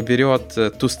как бы берет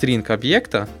toString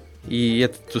объекта, и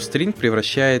этот toString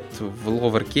превращает в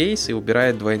lowercase и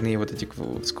убирает двойные вот эти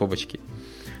скобочки.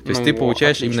 То есть ты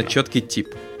получаешь отлично. Именно четкий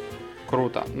тип.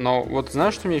 Круто. Но вот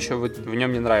знаешь, что мне еще в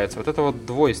нем не нравится? Вот эта вот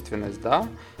двойственность, да?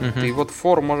 Ты вот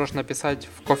for можешь написать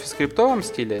в CoffeeScript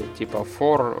стиле, типа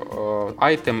for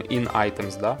item in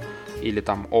items, да? Или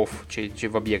там of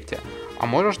в объекте. А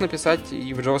можешь написать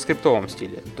и в JavaScript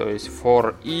стиле. То есть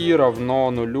for i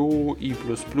равно нулю, i++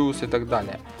 и так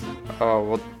далее.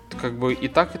 Вот как бы и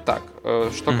так, и так.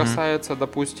 Что касается,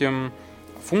 допустим,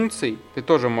 функций, ты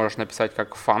тоже можешь написать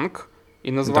как func,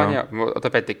 и название, да. Вот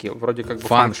опять-таки, вроде как бы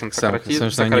function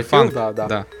сократил,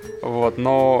 да. Вот,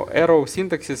 но arrow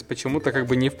синтаксис почему-то как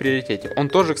бы не в приоритете. Он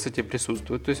тоже, кстати,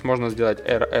 присутствует, то есть можно сделать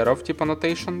arrow типа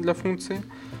notation для функции,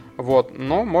 вот,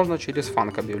 но можно через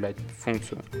func объявлять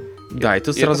функцию. Да, и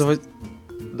тут сразу...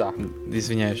 Да.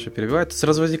 Извиняюсь, что перебиваю, тут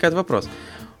сразу возникает вопрос.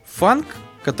 Func,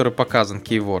 который показан,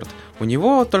 keyword, у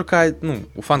него только,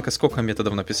 у func сколько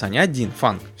методов написания? Один,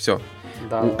 func, все.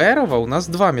 Да. У Arrow у нас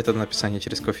два метода написания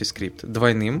через CoffeeScript.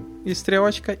 Двойным и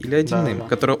стрелочка или одинным,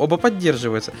 которые оба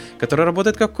поддерживаются, которые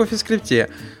работают как в CoffeeScript.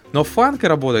 Но func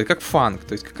работает как func,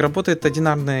 то есть как работает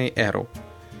одинарный Arrow.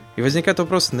 И возникает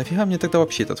вопрос, нафига мне тогда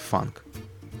вообще этот func?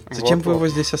 Зачем вы его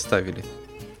здесь оставили?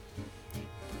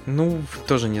 Ну,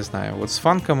 тоже не знаю. Вот с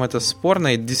func это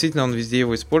спорно, и действительно он везде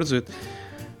его использует.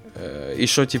 И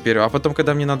что теперь? А потом,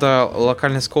 когда мне надо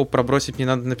локальный скоп пробросить, мне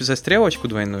надо написать стрелочку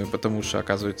двойную, потому что,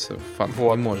 оказывается, func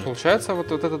не может. Получается,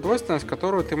 вот эта двойственность,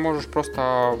 которую ты можешь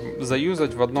просто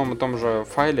заюзать в одном и том же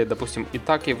файле, допустим, и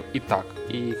так, и так.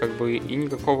 И как бы и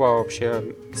никакого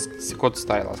вообще код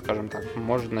стайла, скажем так.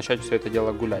 Может начать все это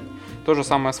дело гулять. То же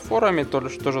самое с форами,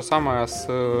 то же самое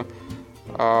с...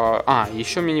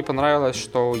 еще мне не понравилось,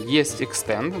 что есть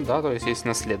extend, да, то есть есть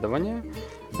наследование,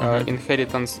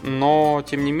 inheritance, но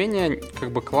тем не менее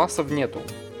как бы классов нету.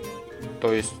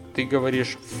 То есть ты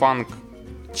говоришь func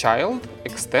child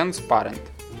extends parent.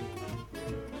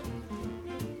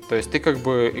 То есть ты как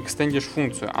бы экстендишь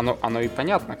функцию. Оно и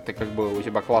понятно, ты как бы, у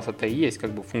тебя класс это и есть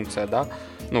как бы функция, да,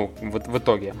 ну, в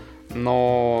итоге.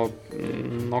 Но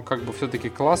как бы все-таки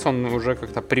класс, он уже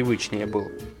как-то привычнее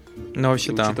был. Ну,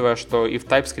 вообще, да. Учитывая, что и в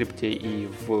TypeScript, и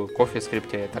в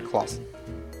CoffeeScript это класс.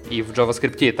 И в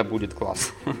JavaScript это будет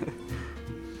класс.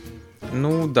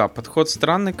 Ну да, подход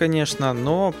странный, конечно,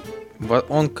 но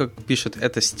он, как пишет,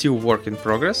 это still work in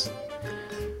progress.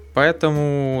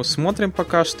 Поэтому смотрим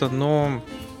пока что, но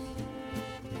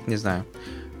не знаю.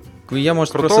 Я,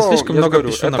 может, просто слишком много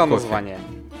пишу на кофе. Название.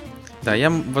 Да, я,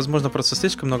 возможно, просто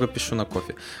слишком много пишу на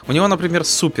кофе. У него, например,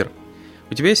 супер.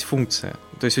 У тебя есть функция.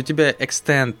 То есть у тебя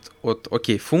extend от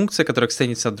функции, которая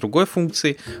экстендится от другой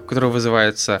функции, у которой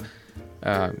вызывается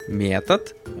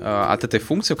метод от этой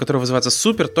функции, в которой вызывается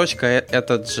супер, точка,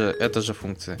 эта же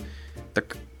функция.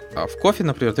 Так, а в кофе,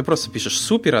 например, ты просто пишешь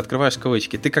супер, открываешь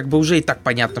кавычки. Ты как бы уже и так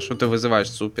понятно, что ты вызываешь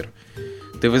супер.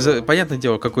 Понятное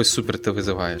дело, какой супер ты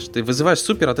вызываешь. Ты вызываешь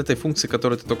супер от этой функции,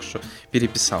 которую ты только что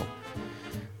переписал.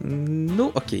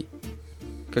 Ну, окей.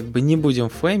 Как бы не будем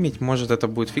флеймить, может это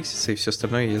будет фикситься, и все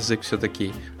остальное, язык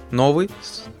все-таки новый.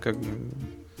 Как бы,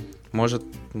 может,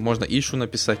 можно ишу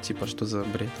написать, типа, что за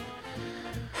бред.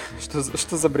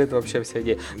 Что за бред вообще вся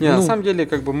идея? На самом деле,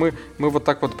 как бы мы вот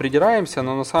так вот придираемся,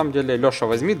 но на самом деле, Леша,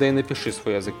 возьми, да и напиши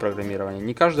свой язык программирования.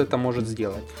 Не каждый это может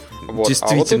сделать. Вот.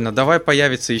 Действительно, давай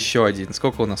появится еще один.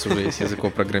 Сколько у нас уже есть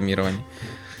языков программирования?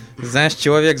 Знаешь,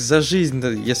 человек за жизнь,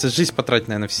 если жизнь потратить,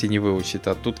 наверное, все не выучит,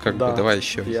 а тут как бы давай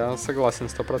еще. Я согласен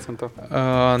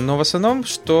 100%. Но в основном,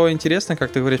 что интересно,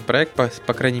 как ты говоришь, проект,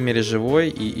 по крайней мере, живой,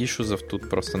 и ишузов тут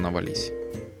просто навались.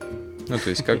 Ну, то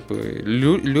есть, как бы,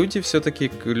 люди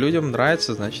все-таки, людям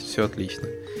нравится, значит, все отлично.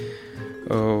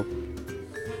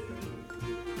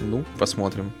 Ну,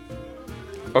 посмотрим.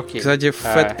 Окей. Кстати,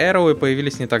 Fat Arrow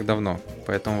появились не так давно,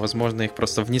 поэтому, возможно, их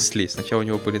просто внесли. Сначала у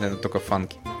него были, наверное, только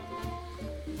фанки.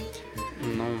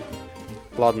 Ну,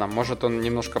 ладно, может он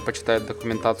немножко почитает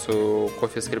документацию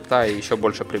CoffeeScript и еще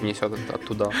больше привнесет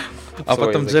оттуда. А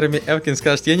потом язык. Джереми Элкин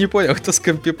скажет: я не понял, кто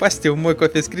скомпипастил мой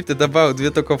CoffeeScript и добавил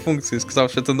 2 только функции, сказал,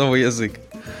 что это новый язык.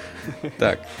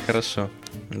 Так, хорошо.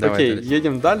 Окей,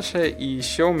 едем дальше. И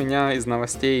еще у меня из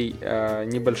новостей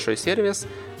небольшой сервис,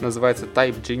 называется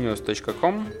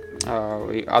typegenius.com,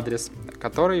 адрес,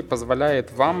 который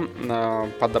позволяет вам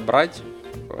подобрать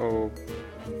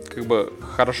как бы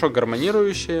хорошо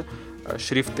гармонирующие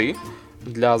шрифты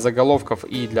для заголовков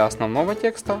и для основного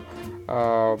текста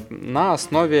на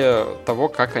основе того,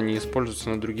 как они используются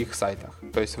на других сайтах.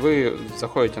 То есть вы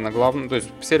заходите на главный, то есть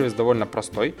сервис довольно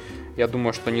простой. Я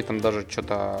думаю, что они там даже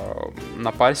что-то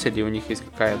напарсили, у них есть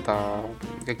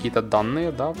какие-то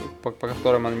данные, да, по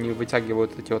которым они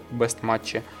вытягивают эти вот best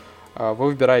матчи. Вы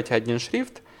выбираете один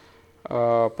шрифт,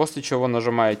 после чего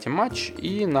нажимаете матч,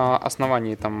 и на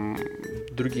основании там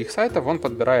других сайтов он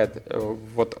подбирает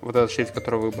вот этот шрифт,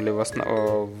 который вы были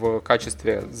в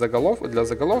качестве для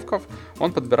заголовков,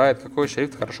 он подбирает, какой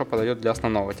шрифт хорошо подойдет для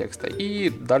основного текста. И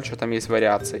дальше там есть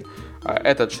вариации.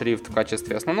 Этот шрифт в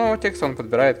качестве основного текста, он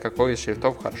подбирает, какой из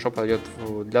шрифтов хорошо подойдет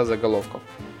для заголовков.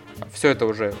 Все это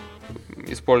уже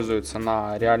используется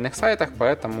на реальных сайтах,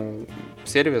 поэтому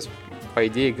сервис, по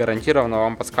идее, гарантированно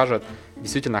вам подскажет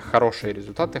действительно хорошие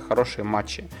результаты, хорошие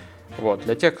матчи. Вот.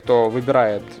 Для тех, кто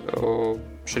выбирает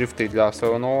шрифты для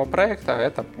своего нового проекта,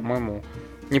 это, по-моему,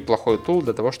 неплохой тул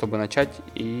для того, чтобы начать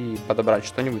и подобрать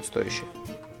что-нибудь стоящее.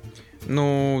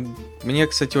 Ну, мне,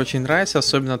 кстати, очень нравится,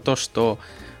 особенно то, что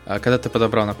когда ты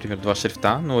подобрал, например, 2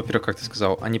 шрифта, ну, во-первых, как ты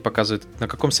сказал, они показывают, на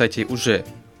каком сайте уже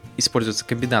используется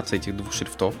комбинация этих 2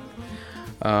 шрифтов.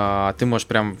 Ты можешь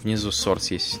прямо внизу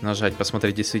source есть нажать,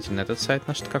 посмотреть действительно этот сайт,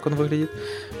 как он выглядит,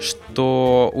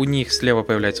 что у них слева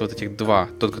появляется вот этих 2,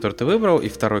 тот, который ты выбрал, и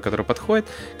второй, который подходит,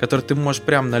 который ты можешь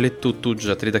прямо на лету тут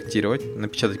же отредактировать,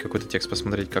 напечатать какой-то текст,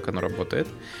 посмотреть, как оно работает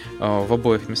в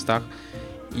обоих местах.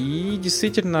 И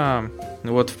действительно,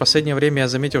 вот в последнее время я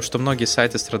заметил, что многие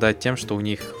сайты страдают тем, что у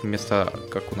них вместо,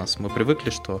 как у нас мы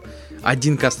привыкли, что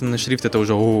один кастомный шрифт это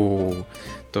уже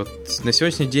то на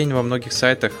сегодняшний день во многих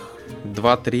сайтах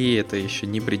 2-3 это еще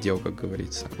не предел, как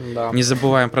говорится. Да. Не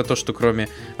забываем про то, что кроме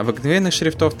обыкновенных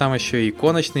шрифтов там еще и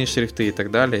иконочные шрифты и так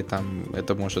далее, и там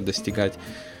это может достигать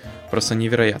просто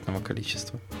невероятного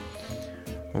количества.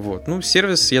 Вот. Ну,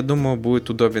 сервис, я думаю, будет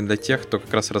удобен для тех, кто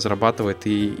как раз разрабатывает,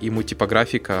 и ему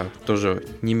типографика тоже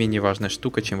не менее важная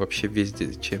штука, чем вообще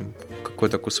везде, чем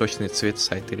какой-то кусочный цвет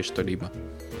сайта или что-либо.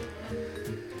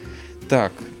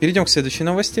 Так, перейдем к следующей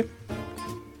новости.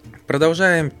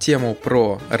 Продолжаем тему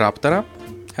про Раптора.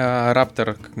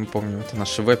 Раптор, как мы помним, это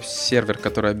наш веб-сервер,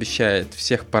 который обещает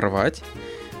всех порвать.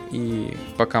 И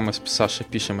пока мы с Сашей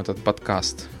пишем этот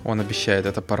подкаст, он обещает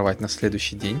это порвать на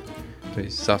следующий день. То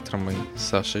есть завтра мы с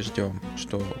Сашей ждем,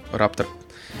 что Raptor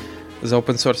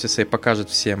заопенсорсится и покажет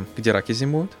всем, где раки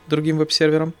зимуют, другим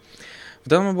веб-серверам. В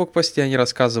данном блогпосте они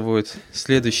рассказывают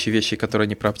следующие вещи, которые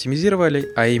они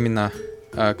прооптимизировали, а именно,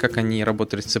 как они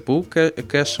работали с CPU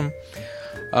кэшем,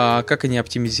 как они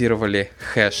оптимизировали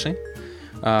хэши,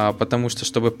 потому что,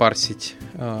 чтобы парсить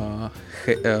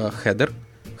хедер,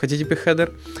 HTTP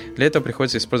header, для этого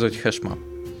приходится использовать хэшмап.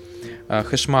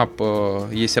 Хэшмап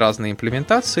есть разные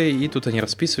имплементации, и тут они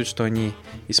расписывают, что они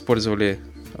использовали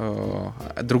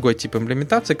другой тип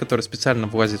имплементации, который специально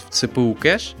влазит в CPU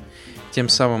кэш, тем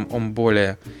самым он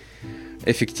более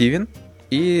эффективен,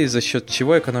 и за счет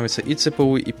чего экономится и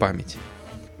CPU, и память.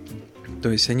 То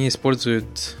есть они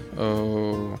используют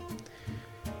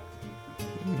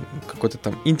какой-то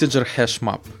там integer hash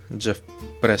map, Jeff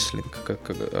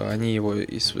Presslink, они его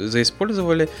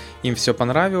заиспользовали, им все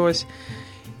понравилось,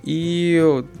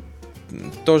 и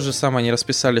то же самое они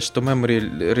расписали, что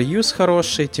memory reuse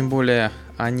хороший, тем более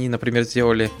они, например,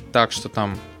 сделали так, что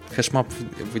там хэшмап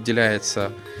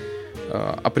выделяется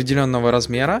определенного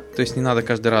размера, то есть не надо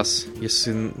каждый раз,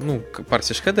 если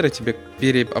парсишь хедеры, тебе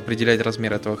переопределять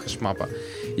размер этого хэшмапа.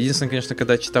 Единственное, конечно,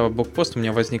 когда я читал блогпост, у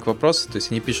меня возник вопрос, то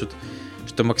есть они пишут,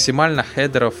 что максимально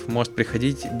хедеров может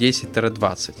приходить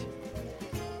 10-20.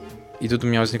 И тут у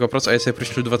меня возник вопрос, а если я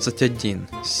пришлю 21?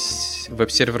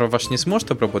 Веб-сервер ваш не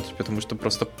сможет обработать, потому что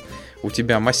просто у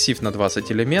тебя массив на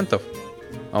 20 элементов,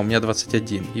 а у меня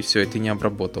 21, и все, и ты не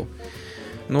обработал.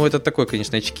 Ну, это такой,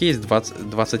 конечно, edge-кейс,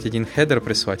 21 хедер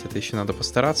прислать, это еще надо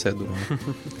постараться, я думаю.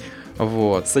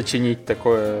 Вот. Сочинить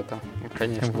такое, это,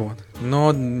 конечно. Вот.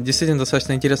 Но действительно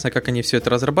достаточно интересно, как они все это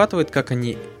разрабатывают, как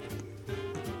они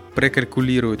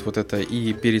прекалькулируют вот это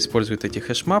и переиспользуют эти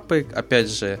хэшмапы. Опять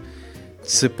же,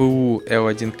 CPU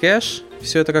L1 кэш,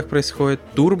 все это как происходит,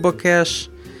 турбо кэш.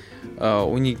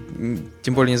 У них,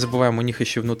 тем более не забываем, у них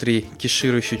еще внутри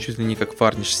кеширующий чуть ли не как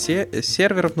варниш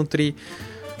сервер внутри.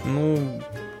 Ну,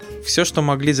 все, что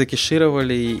могли,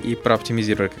 закешировали и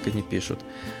прооптимизировали, как они пишут.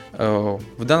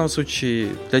 В данном случае,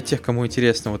 для тех, кому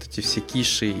интересны вот эти все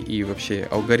киши и вообще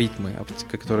алгоритмы,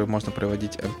 которые можно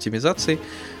проводить оптимизации,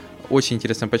 очень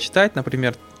интересно почитать,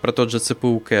 например, про тот же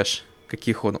CPU кэш,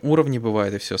 каких он уровней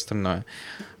бывает и все остальное.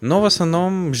 Но в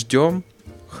основном ждем.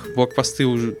 Блогпосты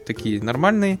уже такие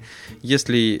нормальные.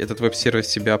 Если этот веб-сервис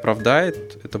себя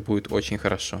оправдает, это будет очень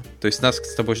хорошо. То есть нас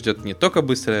с тобой ждет не только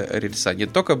быстрая рельса, не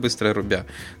только быстрая рубя,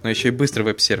 но еще и быстрый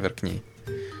веб-сервер к ней.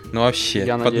 Ну вообще,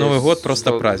 под Новый год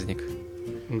просто праздник.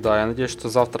 Да, я надеюсь, что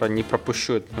завтра не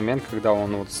пропущу этот момент, когда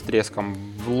он вот с треском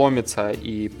вломится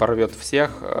и порвет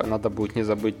всех. Надо будет не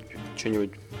забыть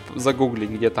что-нибудь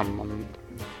загуглить, где там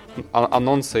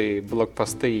анонсы,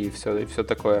 блогпосты и все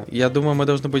такое. Я думаю, мы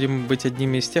должны будем быть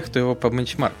одними из тех, кто его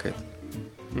побенчмаркает.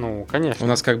 Ну, конечно. У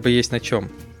нас как бы есть на чем.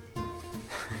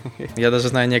 Я даже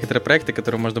знаю некоторые проекты,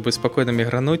 которые можно будет спокойно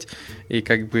мигрануть, и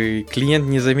как бы клиент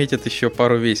не заметит еще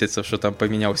пару месяцев, что там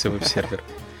поменялся веб-сервер.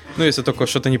 Ну, если только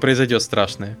что-то не произойдет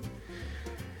страшное.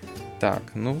 Так,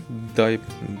 ну, давай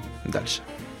дальше.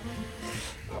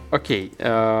 Окей,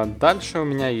 дальше у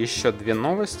меня еще две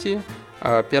новости.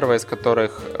 Первая из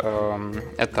которых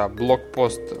это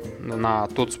блогпост на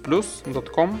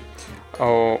tutsplus.com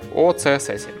о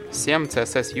CSS. 7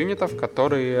 CSS юнитов,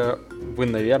 которые вы,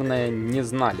 наверное, не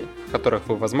знали, которых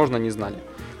вы, возможно, не знали.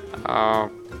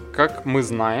 Как мы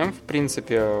знаем, в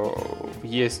принципе,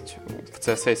 есть в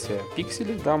CSS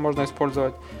пиксели, да, можно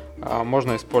использовать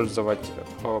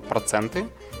проценты.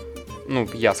 Ну,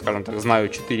 я, скажем так, знаю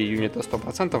 4 юнита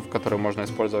 100%, которые можно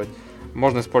использовать.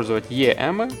 Можно использовать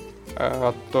EM,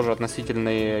 тоже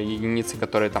относительные единицы,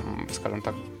 которые там, скажем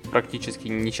так, практически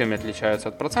ничем не отличаются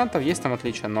от процентов. Есть там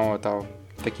отличия, но это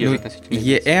такие же относительные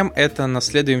единицы. EM — это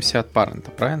наследуемся от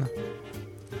парента, правильно?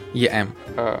 EM.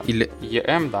 Или...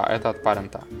 EM, да, это от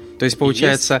парента. То есть,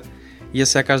 получается,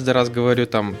 если я каждый раз говорю,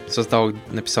 там,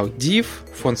 написал div,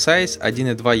 font size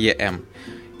 1.2 EM,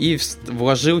 и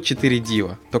вложил 4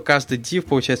 дива, то каждый div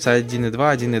получается 1.2,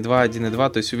 1.2, 1.2,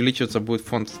 то есть увеличиваться будет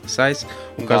font size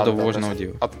у каждого вложенного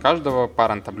дива. От каждого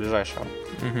парента ближайшего.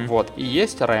 Вот. И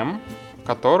есть rem,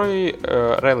 который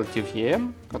relative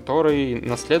EM, который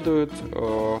наследует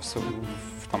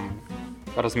там,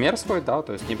 размер свой, да,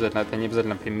 то есть это не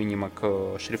обязательно применимо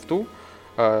к шрифту,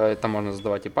 это можно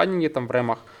задавать и паддинги там в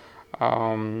ремах.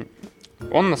 Он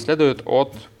наследует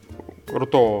от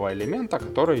рутового элемента,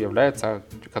 которым является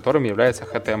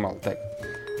HTML тег.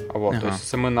 Вот, то есть,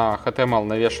 если мы на HTML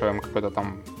навешиваем какой-то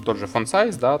там тот же font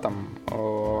size, да, там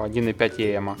 1.5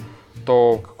 EM,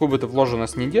 то какую бы ты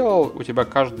вложенность ни делал, у тебя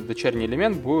каждый дочерний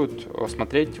элемент будет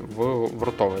смотреть в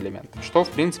рутовый элемент, что, в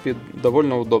принципе,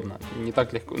 довольно удобно. Не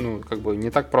так легко,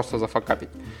 не так просто зафакапить.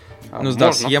 Ну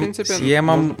да, с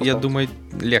EM, я думаю,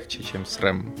 легче, чем с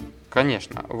RAM.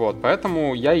 Конечно, вот,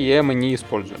 поэтому я EM не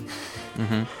использую.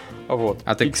 Угу. Вот.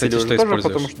 А ты, кстати, что тоже, используешь?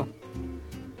 потому что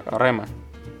RAM.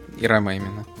 И RAM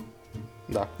именно.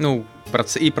 Да. Ну,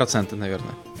 и проценты,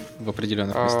 наверное, в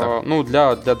определенных местах. Ну,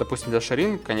 допустим, для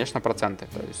ширин, конечно, проценты.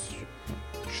 То есть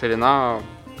ширина,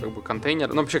 как бы, контейнера.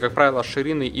 Ну, вообще, как правило,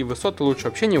 ширины и высоты лучше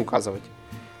вообще не указывать.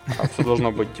 Все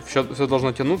должно быть, все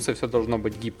должно тянуться, все должно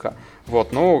быть гибко.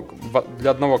 Вот, но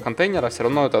для одного контейнера все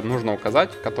равно это нужно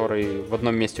указать, который в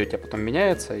одном месте у тебя потом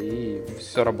меняется, и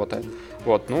все работает.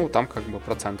 Вот, ну, там как бы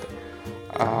проценты.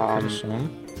 Хорошо.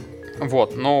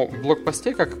 Вот, но в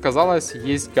блокпосте, как оказалось,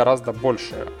 есть гораздо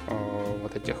больше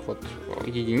вот этих вот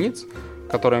единиц,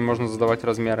 которые можно задавать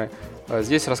размеры.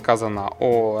 Здесь рассказано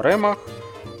о рэмах,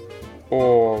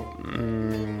 о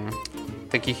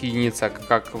таких единицах,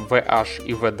 как VH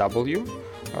и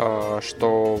VW,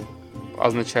 что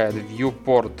означает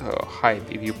viewport height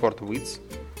и viewport width.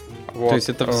 Вот. То есть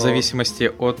это в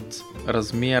зависимости от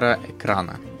размера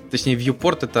экрана. Точнее,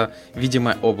 viewport — это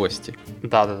видимая область.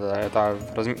 Да, это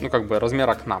размер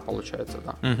окна получается,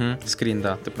 да. Угу. Скрин,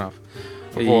 да, ты прав.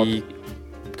 Вот. И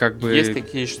как бы... Есть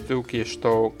такие штуки,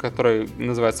 которые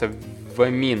называются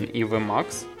VMIN и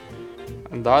VMAX.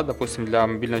 Да, допустим, для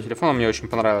мобильного телефона мне очень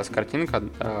понравилась картинка,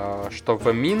 что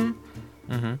VMIN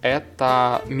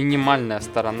это минимальная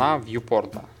сторона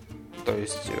viewport. То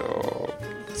есть,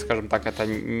 скажем так, это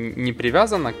не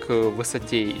привязано к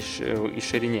высоте и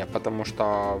ширине, потому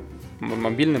что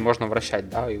мобильный можно вращать,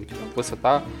 да, и у тебя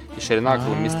высота и ширина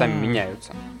местами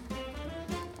меняются.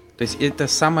 То есть это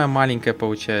самая маленькая,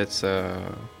 получается...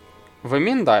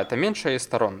 VMIN, да, это меньшая из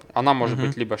сторон. Она может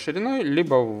быть либо шириной,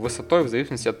 либо высотой, в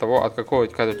зависимости от того, какая у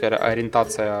тебя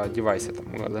ориентация девайса, там,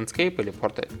 landscape или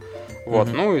portrait.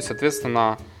 Вот, ну и,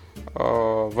 соответственно,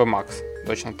 VMAX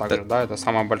точно так же, да, это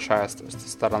самая большая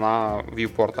сторона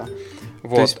viewport.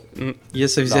 Вот. То есть,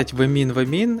 если взять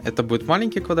VMIN, это будет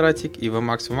маленький квадратик, и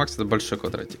VMAX это большой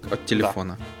квадратик от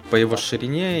телефона. По его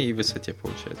ширине и высоте,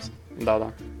 получается.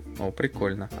 Да. О,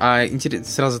 прикольно. А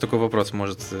сразу такой вопрос,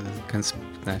 может,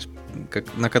 знаешь,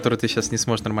 на который ты сейчас не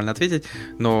сможешь нормально ответить,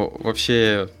 но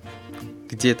вообще,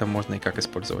 где это можно и как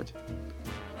использовать?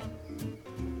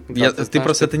 Да, ты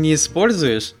просто это не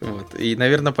используешь, вот, и,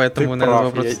 наверное, поэтому, наверное,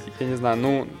 вопрос... Я не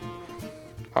знаю,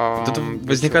 Тут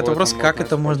возникает вопрос, как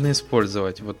это можно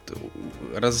использовать. Вот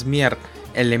размер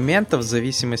элементов в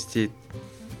зависимости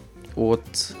от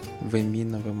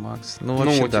VMIN, VMAX.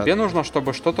 Вообще, да. Тебе нужно,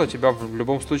 чтобы что-то у тебя в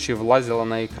любом случае влазило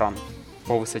на экран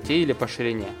по высоте или по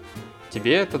ширине.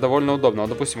 Тебе это довольно удобно. Вот,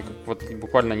 допустим, как вот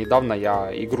буквально недавно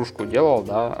я игрушку делал,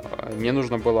 да, мне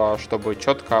нужно было, чтобы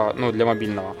четко, для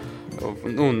мобильного,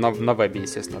 на вебе,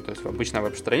 естественно, то есть обычная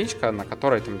веб-страничка, на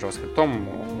которой там JavaScript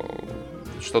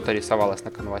что-то рисовалось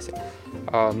на канвасе.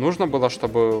 Нужно было,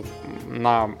 чтобы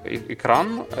на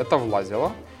экран это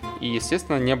влазило, и,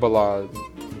 естественно, не было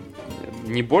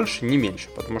ни больше, ни меньше,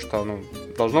 потому что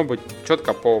должно быть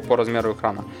четко по размеру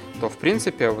экрана. То, в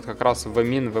принципе, вот как раз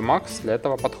VMIN, VMAX для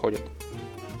этого подходит.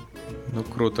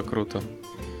 Круто.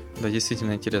 Да,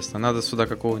 действительно интересно. Надо сюда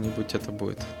какого-нибудь это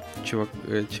будет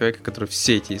человека, который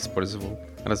все эти использовал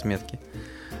разметки.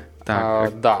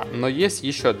 Так. Да, но есть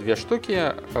еще две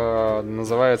штуки,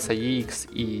 называется EX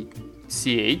и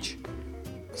CH.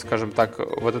 Скажем так,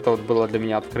 вот это вот было для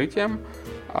меня открытием.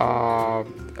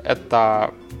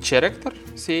 Это Character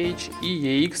CH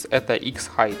и EX это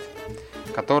X-Height,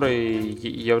 который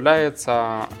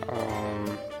является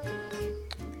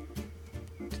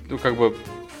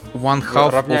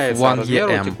равняется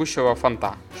размеру текущего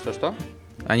фонта. Что?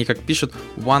 Они как пишут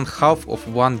 1/2 of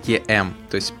 1 EM,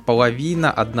 то есть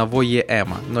половина одного EM,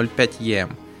 0,5 EM.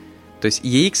 То есть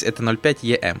EX это 0,5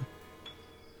 EM,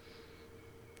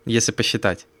 если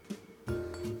посчитать.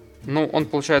 Он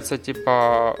получается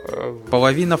типа...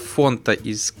 Половина фонта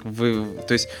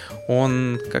то есть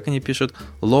он, как они пишут,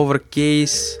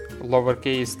 lowercase,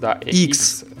 да,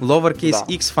 X. Lowercase да.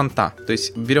 X фонта. То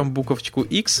есть берем буковочку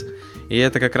X, и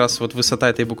это как раз вот высота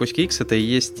этой буковочки X, это и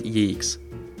есть EX.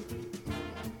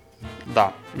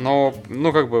 Да, но,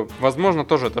 возможно,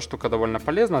 тоже эта штука довольно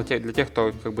полезна для тех,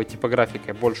 кто,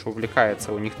 типографикой больше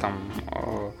увлекается, у них там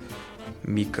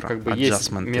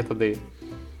есть методы,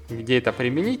 где это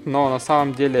применить, но на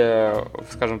самом деле,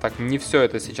 скажем так, не все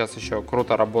это сейчас еще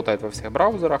круто работает во всех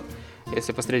браузерах.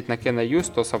 Если посмотреть на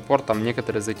KNUse, то саппорт там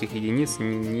некоторые из этих единиц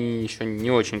еще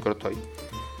не очень крутой.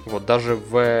 Вот даже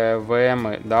в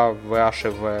VM, да,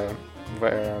 VH и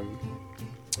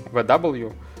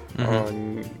VW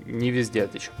Не везде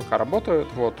это еще пока работают,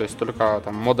 вот, то есть только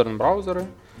там модерн браузеры.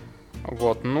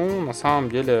 Вот, ну, на самом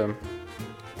деле,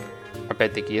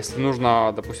 опять-таки, если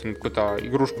нужно, допустим, какую-то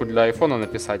игрушку для iPhone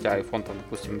написать, а iPhone, там,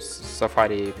 допустим,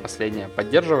 Safari последняя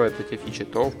поддерживает эти фичи,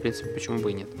 то, в принципе, почему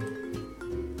бы и нет.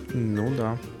 Ну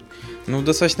да. Ну,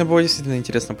 достаточно было действительно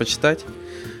интересно почитать.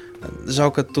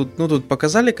 Жалко, тут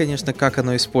показали, конечно, как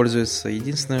оно используется.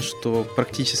 Единственное, что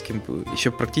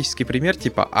еще практический пример,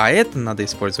 типа, а это надо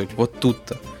использовать вот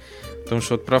тут-то. Потому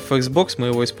что вот про Xbox мы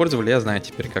его использовали, я знаю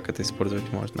теперь, как это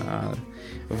использовать можно. А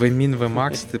VMin,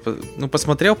 VMAX, ты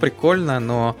посмотрел, прикольно,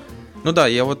 но... Ну да,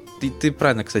 ты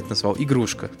правильно, кстати, назвал,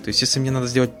 игрушка. То есть, если мне надо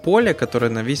сделать поле, которое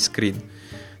на весь скрин,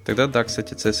 тогда, да,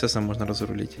 кстати, CSS можно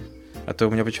разрулить. А то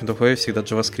у меня почему-то в голове всегда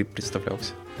JavaScript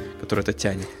представлялся, который это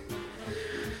тянет.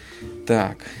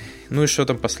 Так, ну и что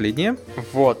там последнее?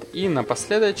 Вот, и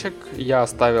напоследочек я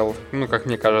оставил, ну, как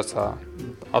мне кажется,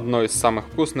 одна из самых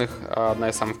вкусных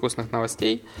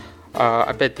новостей.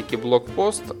 Опять-таки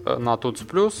блогпост на Tuts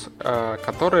Plus,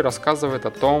 который рассказывает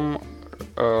о том,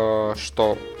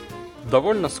 что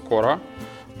довольно скоро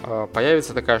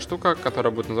появится такая штука,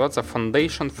 которая будет называться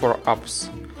Foundation for Apps.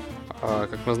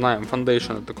 Как мы знаем,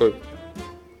 Foundation — это такой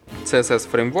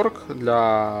CSS-фреймворк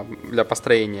для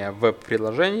построения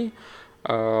веб-приложений,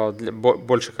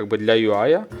 больше как бы для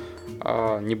UI,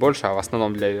 не больше, а в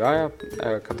основном для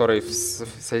UI, который в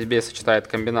себе сочетает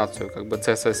комбинацию как бы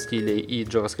CSS-стилей и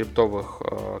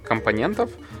JavaScript-овых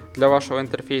компонентов для вашего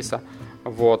интерфейса.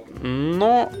 Вот.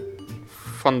 Но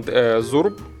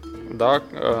Zurb, да,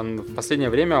 в последнее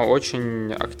время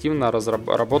очень активно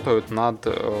работают над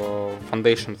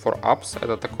Foundation for Apps.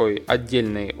 Это такой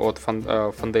отдельный от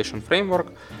Foundation Framework,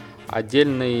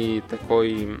 отдельный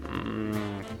такой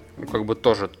как бы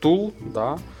тоже tool,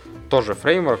 да, тоже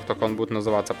фреймворк, только он будет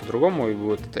называться по-другому и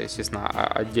будет, это, естественно,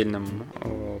 отдельным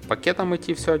пакетом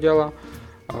идти все дело.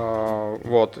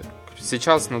 Вот.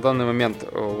 Сейчас на данный момент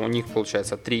у них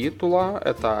получается 3 тула.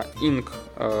 Это Ink,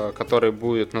 который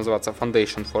будет называться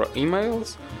Foundation for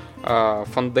Emails,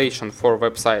 Foundation for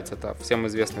Websites, это всем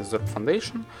известный Zurb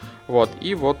Foundation. Вот.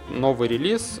 И вот новый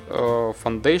релиз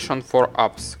Foundation for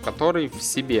Apps, который в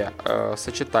себе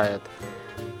сочетает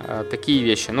такие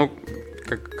вещи. Ну,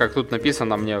 как тут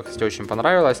написано, мне, кстати, очень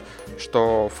понравилось,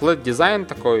 что Flat Design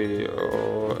такой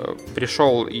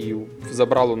пришел и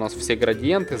забрал у нас все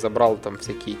градиенты, забрал там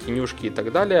всякие тенюшки и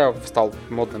так далее, стал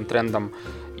модным трендом,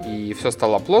 и все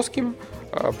стало плоским.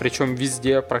 Причем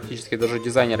везде, практически даже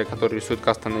дизайнеры, которые рисуют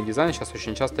кастомный дизайн, сейчас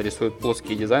очень часто рисуют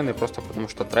плоские дизайны, просто потому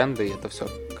что тренды, и это все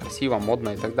красиво, модно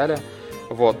и так далее.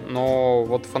 Вот. Но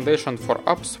вот Foundation for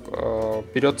Apps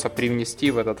берется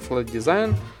привнести в этот Flat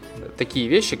Design такие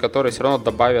вещи, которые все равно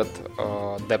добавят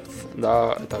depth,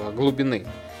 да, этого глубины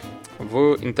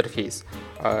в интерфейс.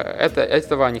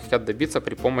 Этого они хотят добиться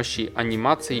при помощи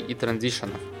анимаций и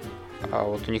транзишенов.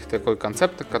 Вот у них такой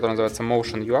концепт, который называется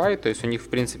Motion UI, то есть у них, в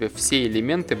принципе, все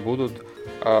элементы будут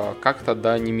как-то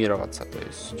доанимироваться, то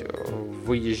есть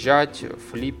выезжать,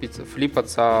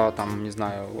 флипаться, там, не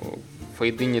знаю,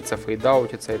 фейдиниться,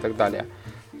 фейдаутиться и так далее.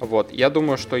 Вот. Я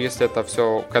думаю, что если это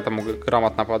все к этому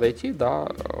грамотно подойти,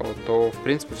 да, то, в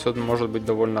принципе, все может быть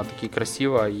довольно-таки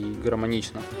красиво и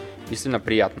гармонично, действительно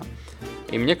приятно.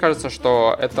 И мне кажется,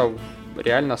 что это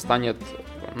реально станет,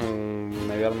 ну,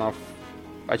 наверное,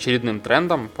 очередным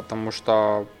трендом, потому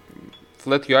что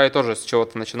Flat UI тоже с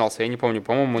чего-то начинался. Я не помню,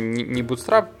 по-моему, не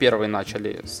Bootstrap первый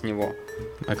начали с него.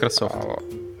 Microsoft.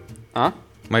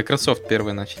 Microsoft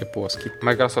первые начали плоский.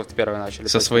 Microsoft первые начали.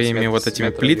 Со своими вот этими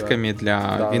плитками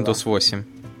для Windows 8.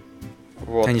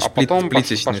 Вот. Они же потом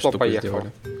плиточные штуки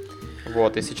сделали.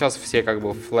 Вот, и сейчас все как бы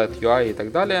Flat UI и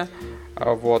так далее.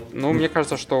 Вот. Ну, мне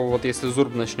кажется, что вот если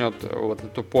Zurb начнет вот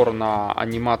этот упор на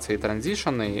анимации и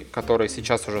транзишены, которые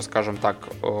сейчас уже, скажем так,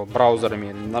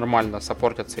 браузерами нормально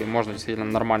саппортятся и можно действительно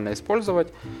нормально использовать,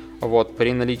 вот,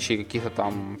 при наличии каких-то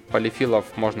там полифилов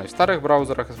можно и в старых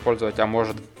браузерах использовать, а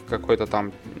может какой-то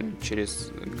там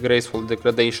через Graceful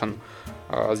Degradation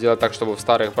сделать так, чтобы в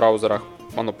старых браузерах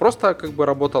оно просто как бы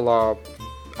работало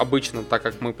обычно, так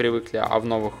как мы привыкли, а в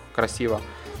новых красиво.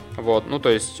 Вот, ну то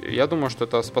есть я думаю, что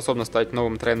это способно стать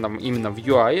новым трендом именно в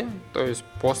UI, то есть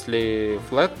после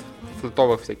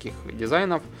флетовых всяких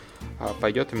дизайнов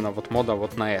пойдет именно вот мода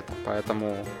вот на это.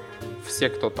 Поэтому все,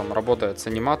 кто там работает с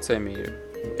анимациями,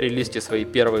 релизьте свои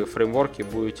первые фреймворки,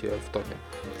 будете в топе.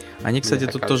 Они, кстати,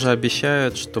 тут тоже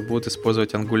обещают, что будут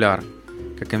использовать Angular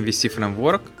как MVC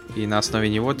фреймворк, и на основе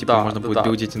него типа можно будет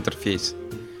билдить интерфейс.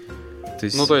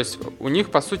 Ну, то есть у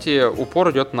них, по сути, упор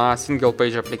идет на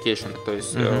single-page application. То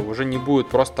есть уже не будет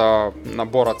просто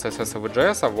набора CSS и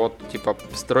JS, вот, типа,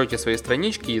 стройте свои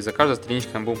странички, и за каждой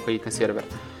страничкой мы будем ходить на сервер.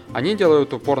 Они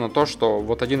делают упор на то, что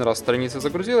вот один раз страница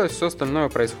загрузилась, все остальное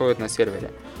происходит на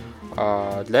сервере.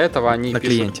 Для этого они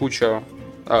пишут кучу...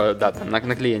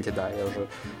 на клиенте, да, я уже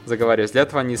заговариваюсь. Для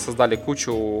этого они создали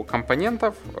кучу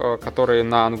компонентов, которые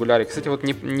на Angular. Кстати, вот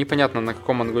непонятно, на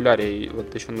каком Angular,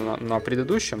 вот еще на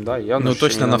предыдущем, да, я... Ну,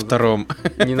 точно на втором.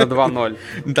 Не на 2.0.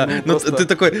 Да, ну ты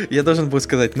такой, я должен был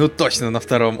сказать, ну, точно на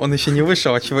втором. Он еще не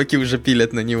вышел, а чуваки уже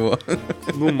пилят на него.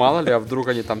 Ну, мало ли, а вдруг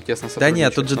они там тесно сотрудничают. Да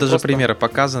нет, тут же даже примеры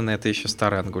показаны, это еще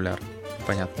старый Angular.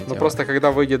 Понятное дело. Просто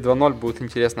когда выйдет 2.0, будет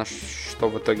интересно, что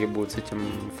в итоге будет с этим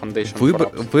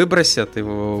Foundation. Выбросят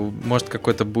его, может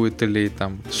какой-то будет или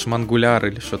там шмангуляр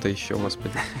или что-то еще,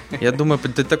 господи. Я думаю,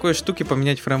 для такой штуки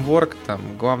поменять фреймворк, там,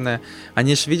 главное,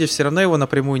 они же, видишь, все равно его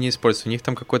напрямую не используют, у них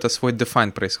там какой-то свой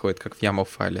define происходит, как в YAML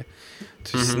файле.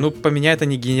 То есть, ну, поменяют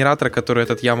они генератор, который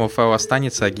этот YAML файл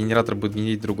останется, а генератор будет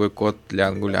генерить другой код для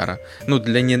Angular. Ну,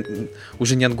 для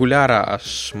уже не Angular, а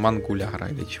шмангуляра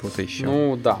или чего-то еще.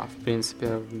 Ну, да, в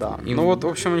принципе, да. Ну, вот, в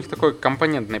общем, у них такой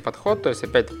компонентный подход, то есть,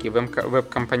 опять-таки,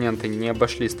 веб-компоненты не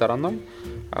обошли стороной.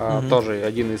 Тоже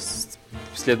один из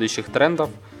следующих трендов.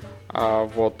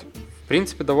 Вот. В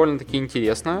принципе, довольно-таки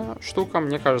интересная штука.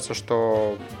 Мне кажется,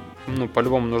 что, ну,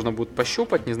 по-любому нужно будет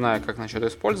пощупать. Не знаю, как насчет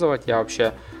использовать. Я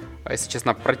вообще, если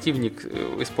честно, противник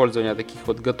использования таких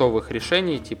вот готовых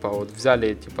решений. Типа вот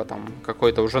взяли, типа там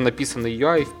какой-то уже написанный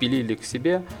UI, впилили к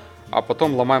себе, а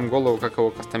потом ломаем голову, как его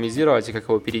кастомизировать и как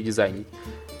его передизайнить.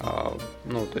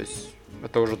 Ну, то есть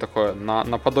это уже такое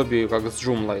наподобие, как с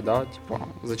Joomla, да, типа,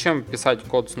 зачем писать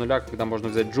код с нуля, когда можно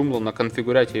взять Joomla,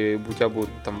 наконфигурять, и у тебя будет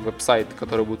там веб-сайт,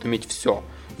 который будет уметь все.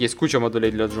 Есть куча модулей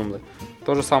для Joomla.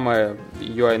 То же самое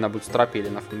UI на Bootstrap или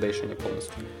на Foundation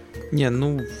полностью. Не,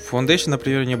 ну, Foundation,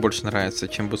 например, мне больше нравится,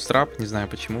 чем Bootstrap, не знаю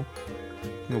почему.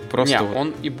 Ну, просто... Не,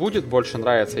 он и будет больше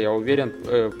нравиться, я уверен,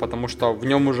 потому что в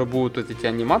нем уже будут вот эти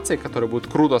анимации, которые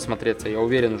будут круто смотреться, я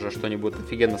уверен уже, что они будут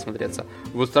офигенно смотреться.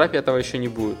 В Bootstrap этого еще не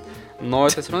будет. Но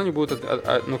это все равно не будет,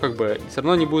 ну, как бы, все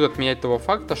равно не будет отменять того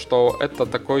факта, что это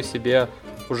такой себе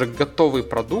уже готовый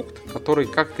продукт, который,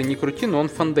 как ты ни крути, но он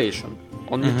Foundation.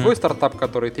 Он не твой стартап,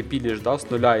 который ты пилишь, да, с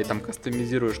нуля и там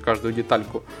кастомизируешь каждую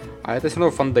детальку, а это все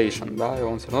равно Foundation, да, и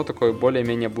он все равно такой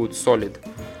более-менее будет solid.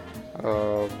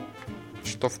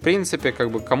 Что, в принципе,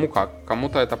 как бы кому как.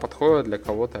 Кому-то это подходит, для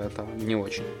кого-то это не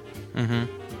очень.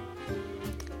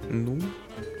 Ну,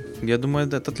 я думаю,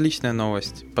 это отличная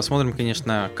новость. Посмотрим,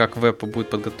 конечно, как веб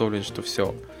будет подготовлен, что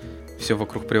все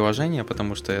вокруг приложения,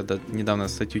 потому что я недавно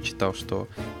статью читал, что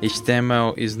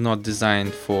HTML is not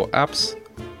designed for apps.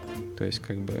 То есть,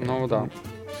 как бы... Ну, да.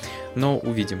 Но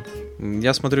увидим.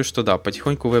 Я смотрю, что да,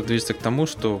 потихоньку веб движется к тому,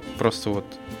 что просто вот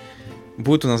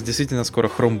будут у нас действительно скоро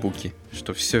хромбуки,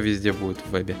 что все везде будет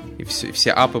в вебе, и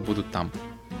все апы будут там.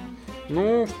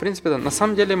 Ну, в принципе, да. На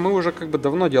самом деле мы уже как бы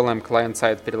давно делаем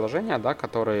клиент-сайд приложения, да,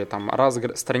 которые там раз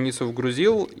страницу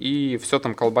вгрузил, и все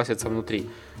там колбасится внутри.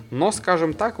 Но,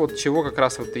 скажем так, вот чего как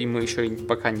раз вот им еще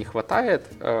пока не хватает,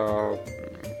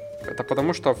 это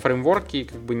потому что фреймворки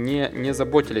как бы не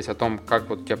заботились о том, как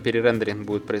вот у тебя перерендеринг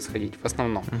будет происходить в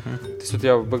основном. То есть у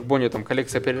тебя в бэкбоне там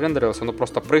коллекция перерендерилась, оно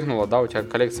просто прыгнуло, да, у тебя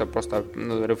коллекция просто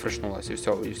рефрешнулась, и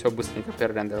все быстренько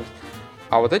перерендерилось.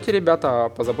 А вот эти ребята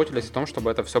позаботились о том,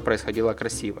 чтобы это все происходило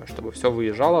красиво, чтобы все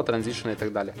выезжало, транзишны и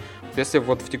так далее. Вот если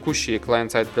вот в текущие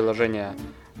client-side приложения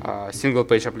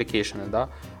single-page application, да,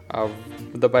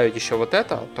 добавить еще вот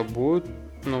это, то будет,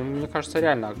 ну, мне кажется,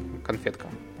 реально конфетка.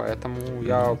 Поэтому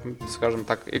я, скажем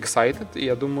так, excited, и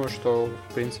я думаю, что,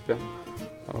 в принципе,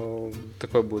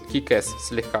 такой будет kick-ass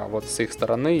слегка вот с их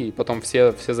стороны, и потом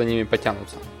все за ними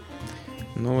потянутся.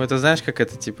 Ну, это знаешь, как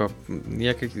это, типа,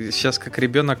 я сейчас как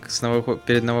ребенок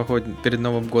перед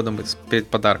Новым годом, перед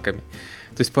подарками.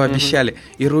 То есть пообещали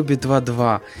и Ruby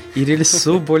 2.2, и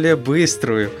рельсу более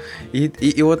быструю,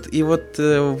 и вот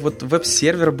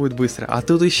веб-сервер будет быстро, а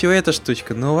тут еще эта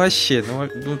штучка, ну вообще,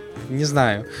 ну не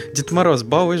знаю, Дед Мороз,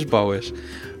 балуешь.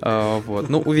 Вот,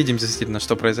 ну увидим действительно,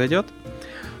 что произойдет.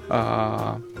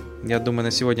 Я думаю,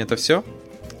 на сегодня это все.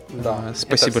 Да,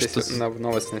 спасибо, это что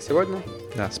новости на сегодня.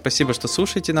 Да, спасибо, что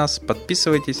слушаете нас,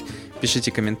 подписывайтесь,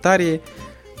 пишите комментарии.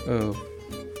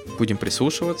 Будем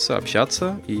прислушиваться,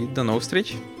 общаться и до новых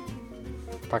встреч.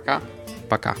 Пока.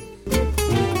 Пока.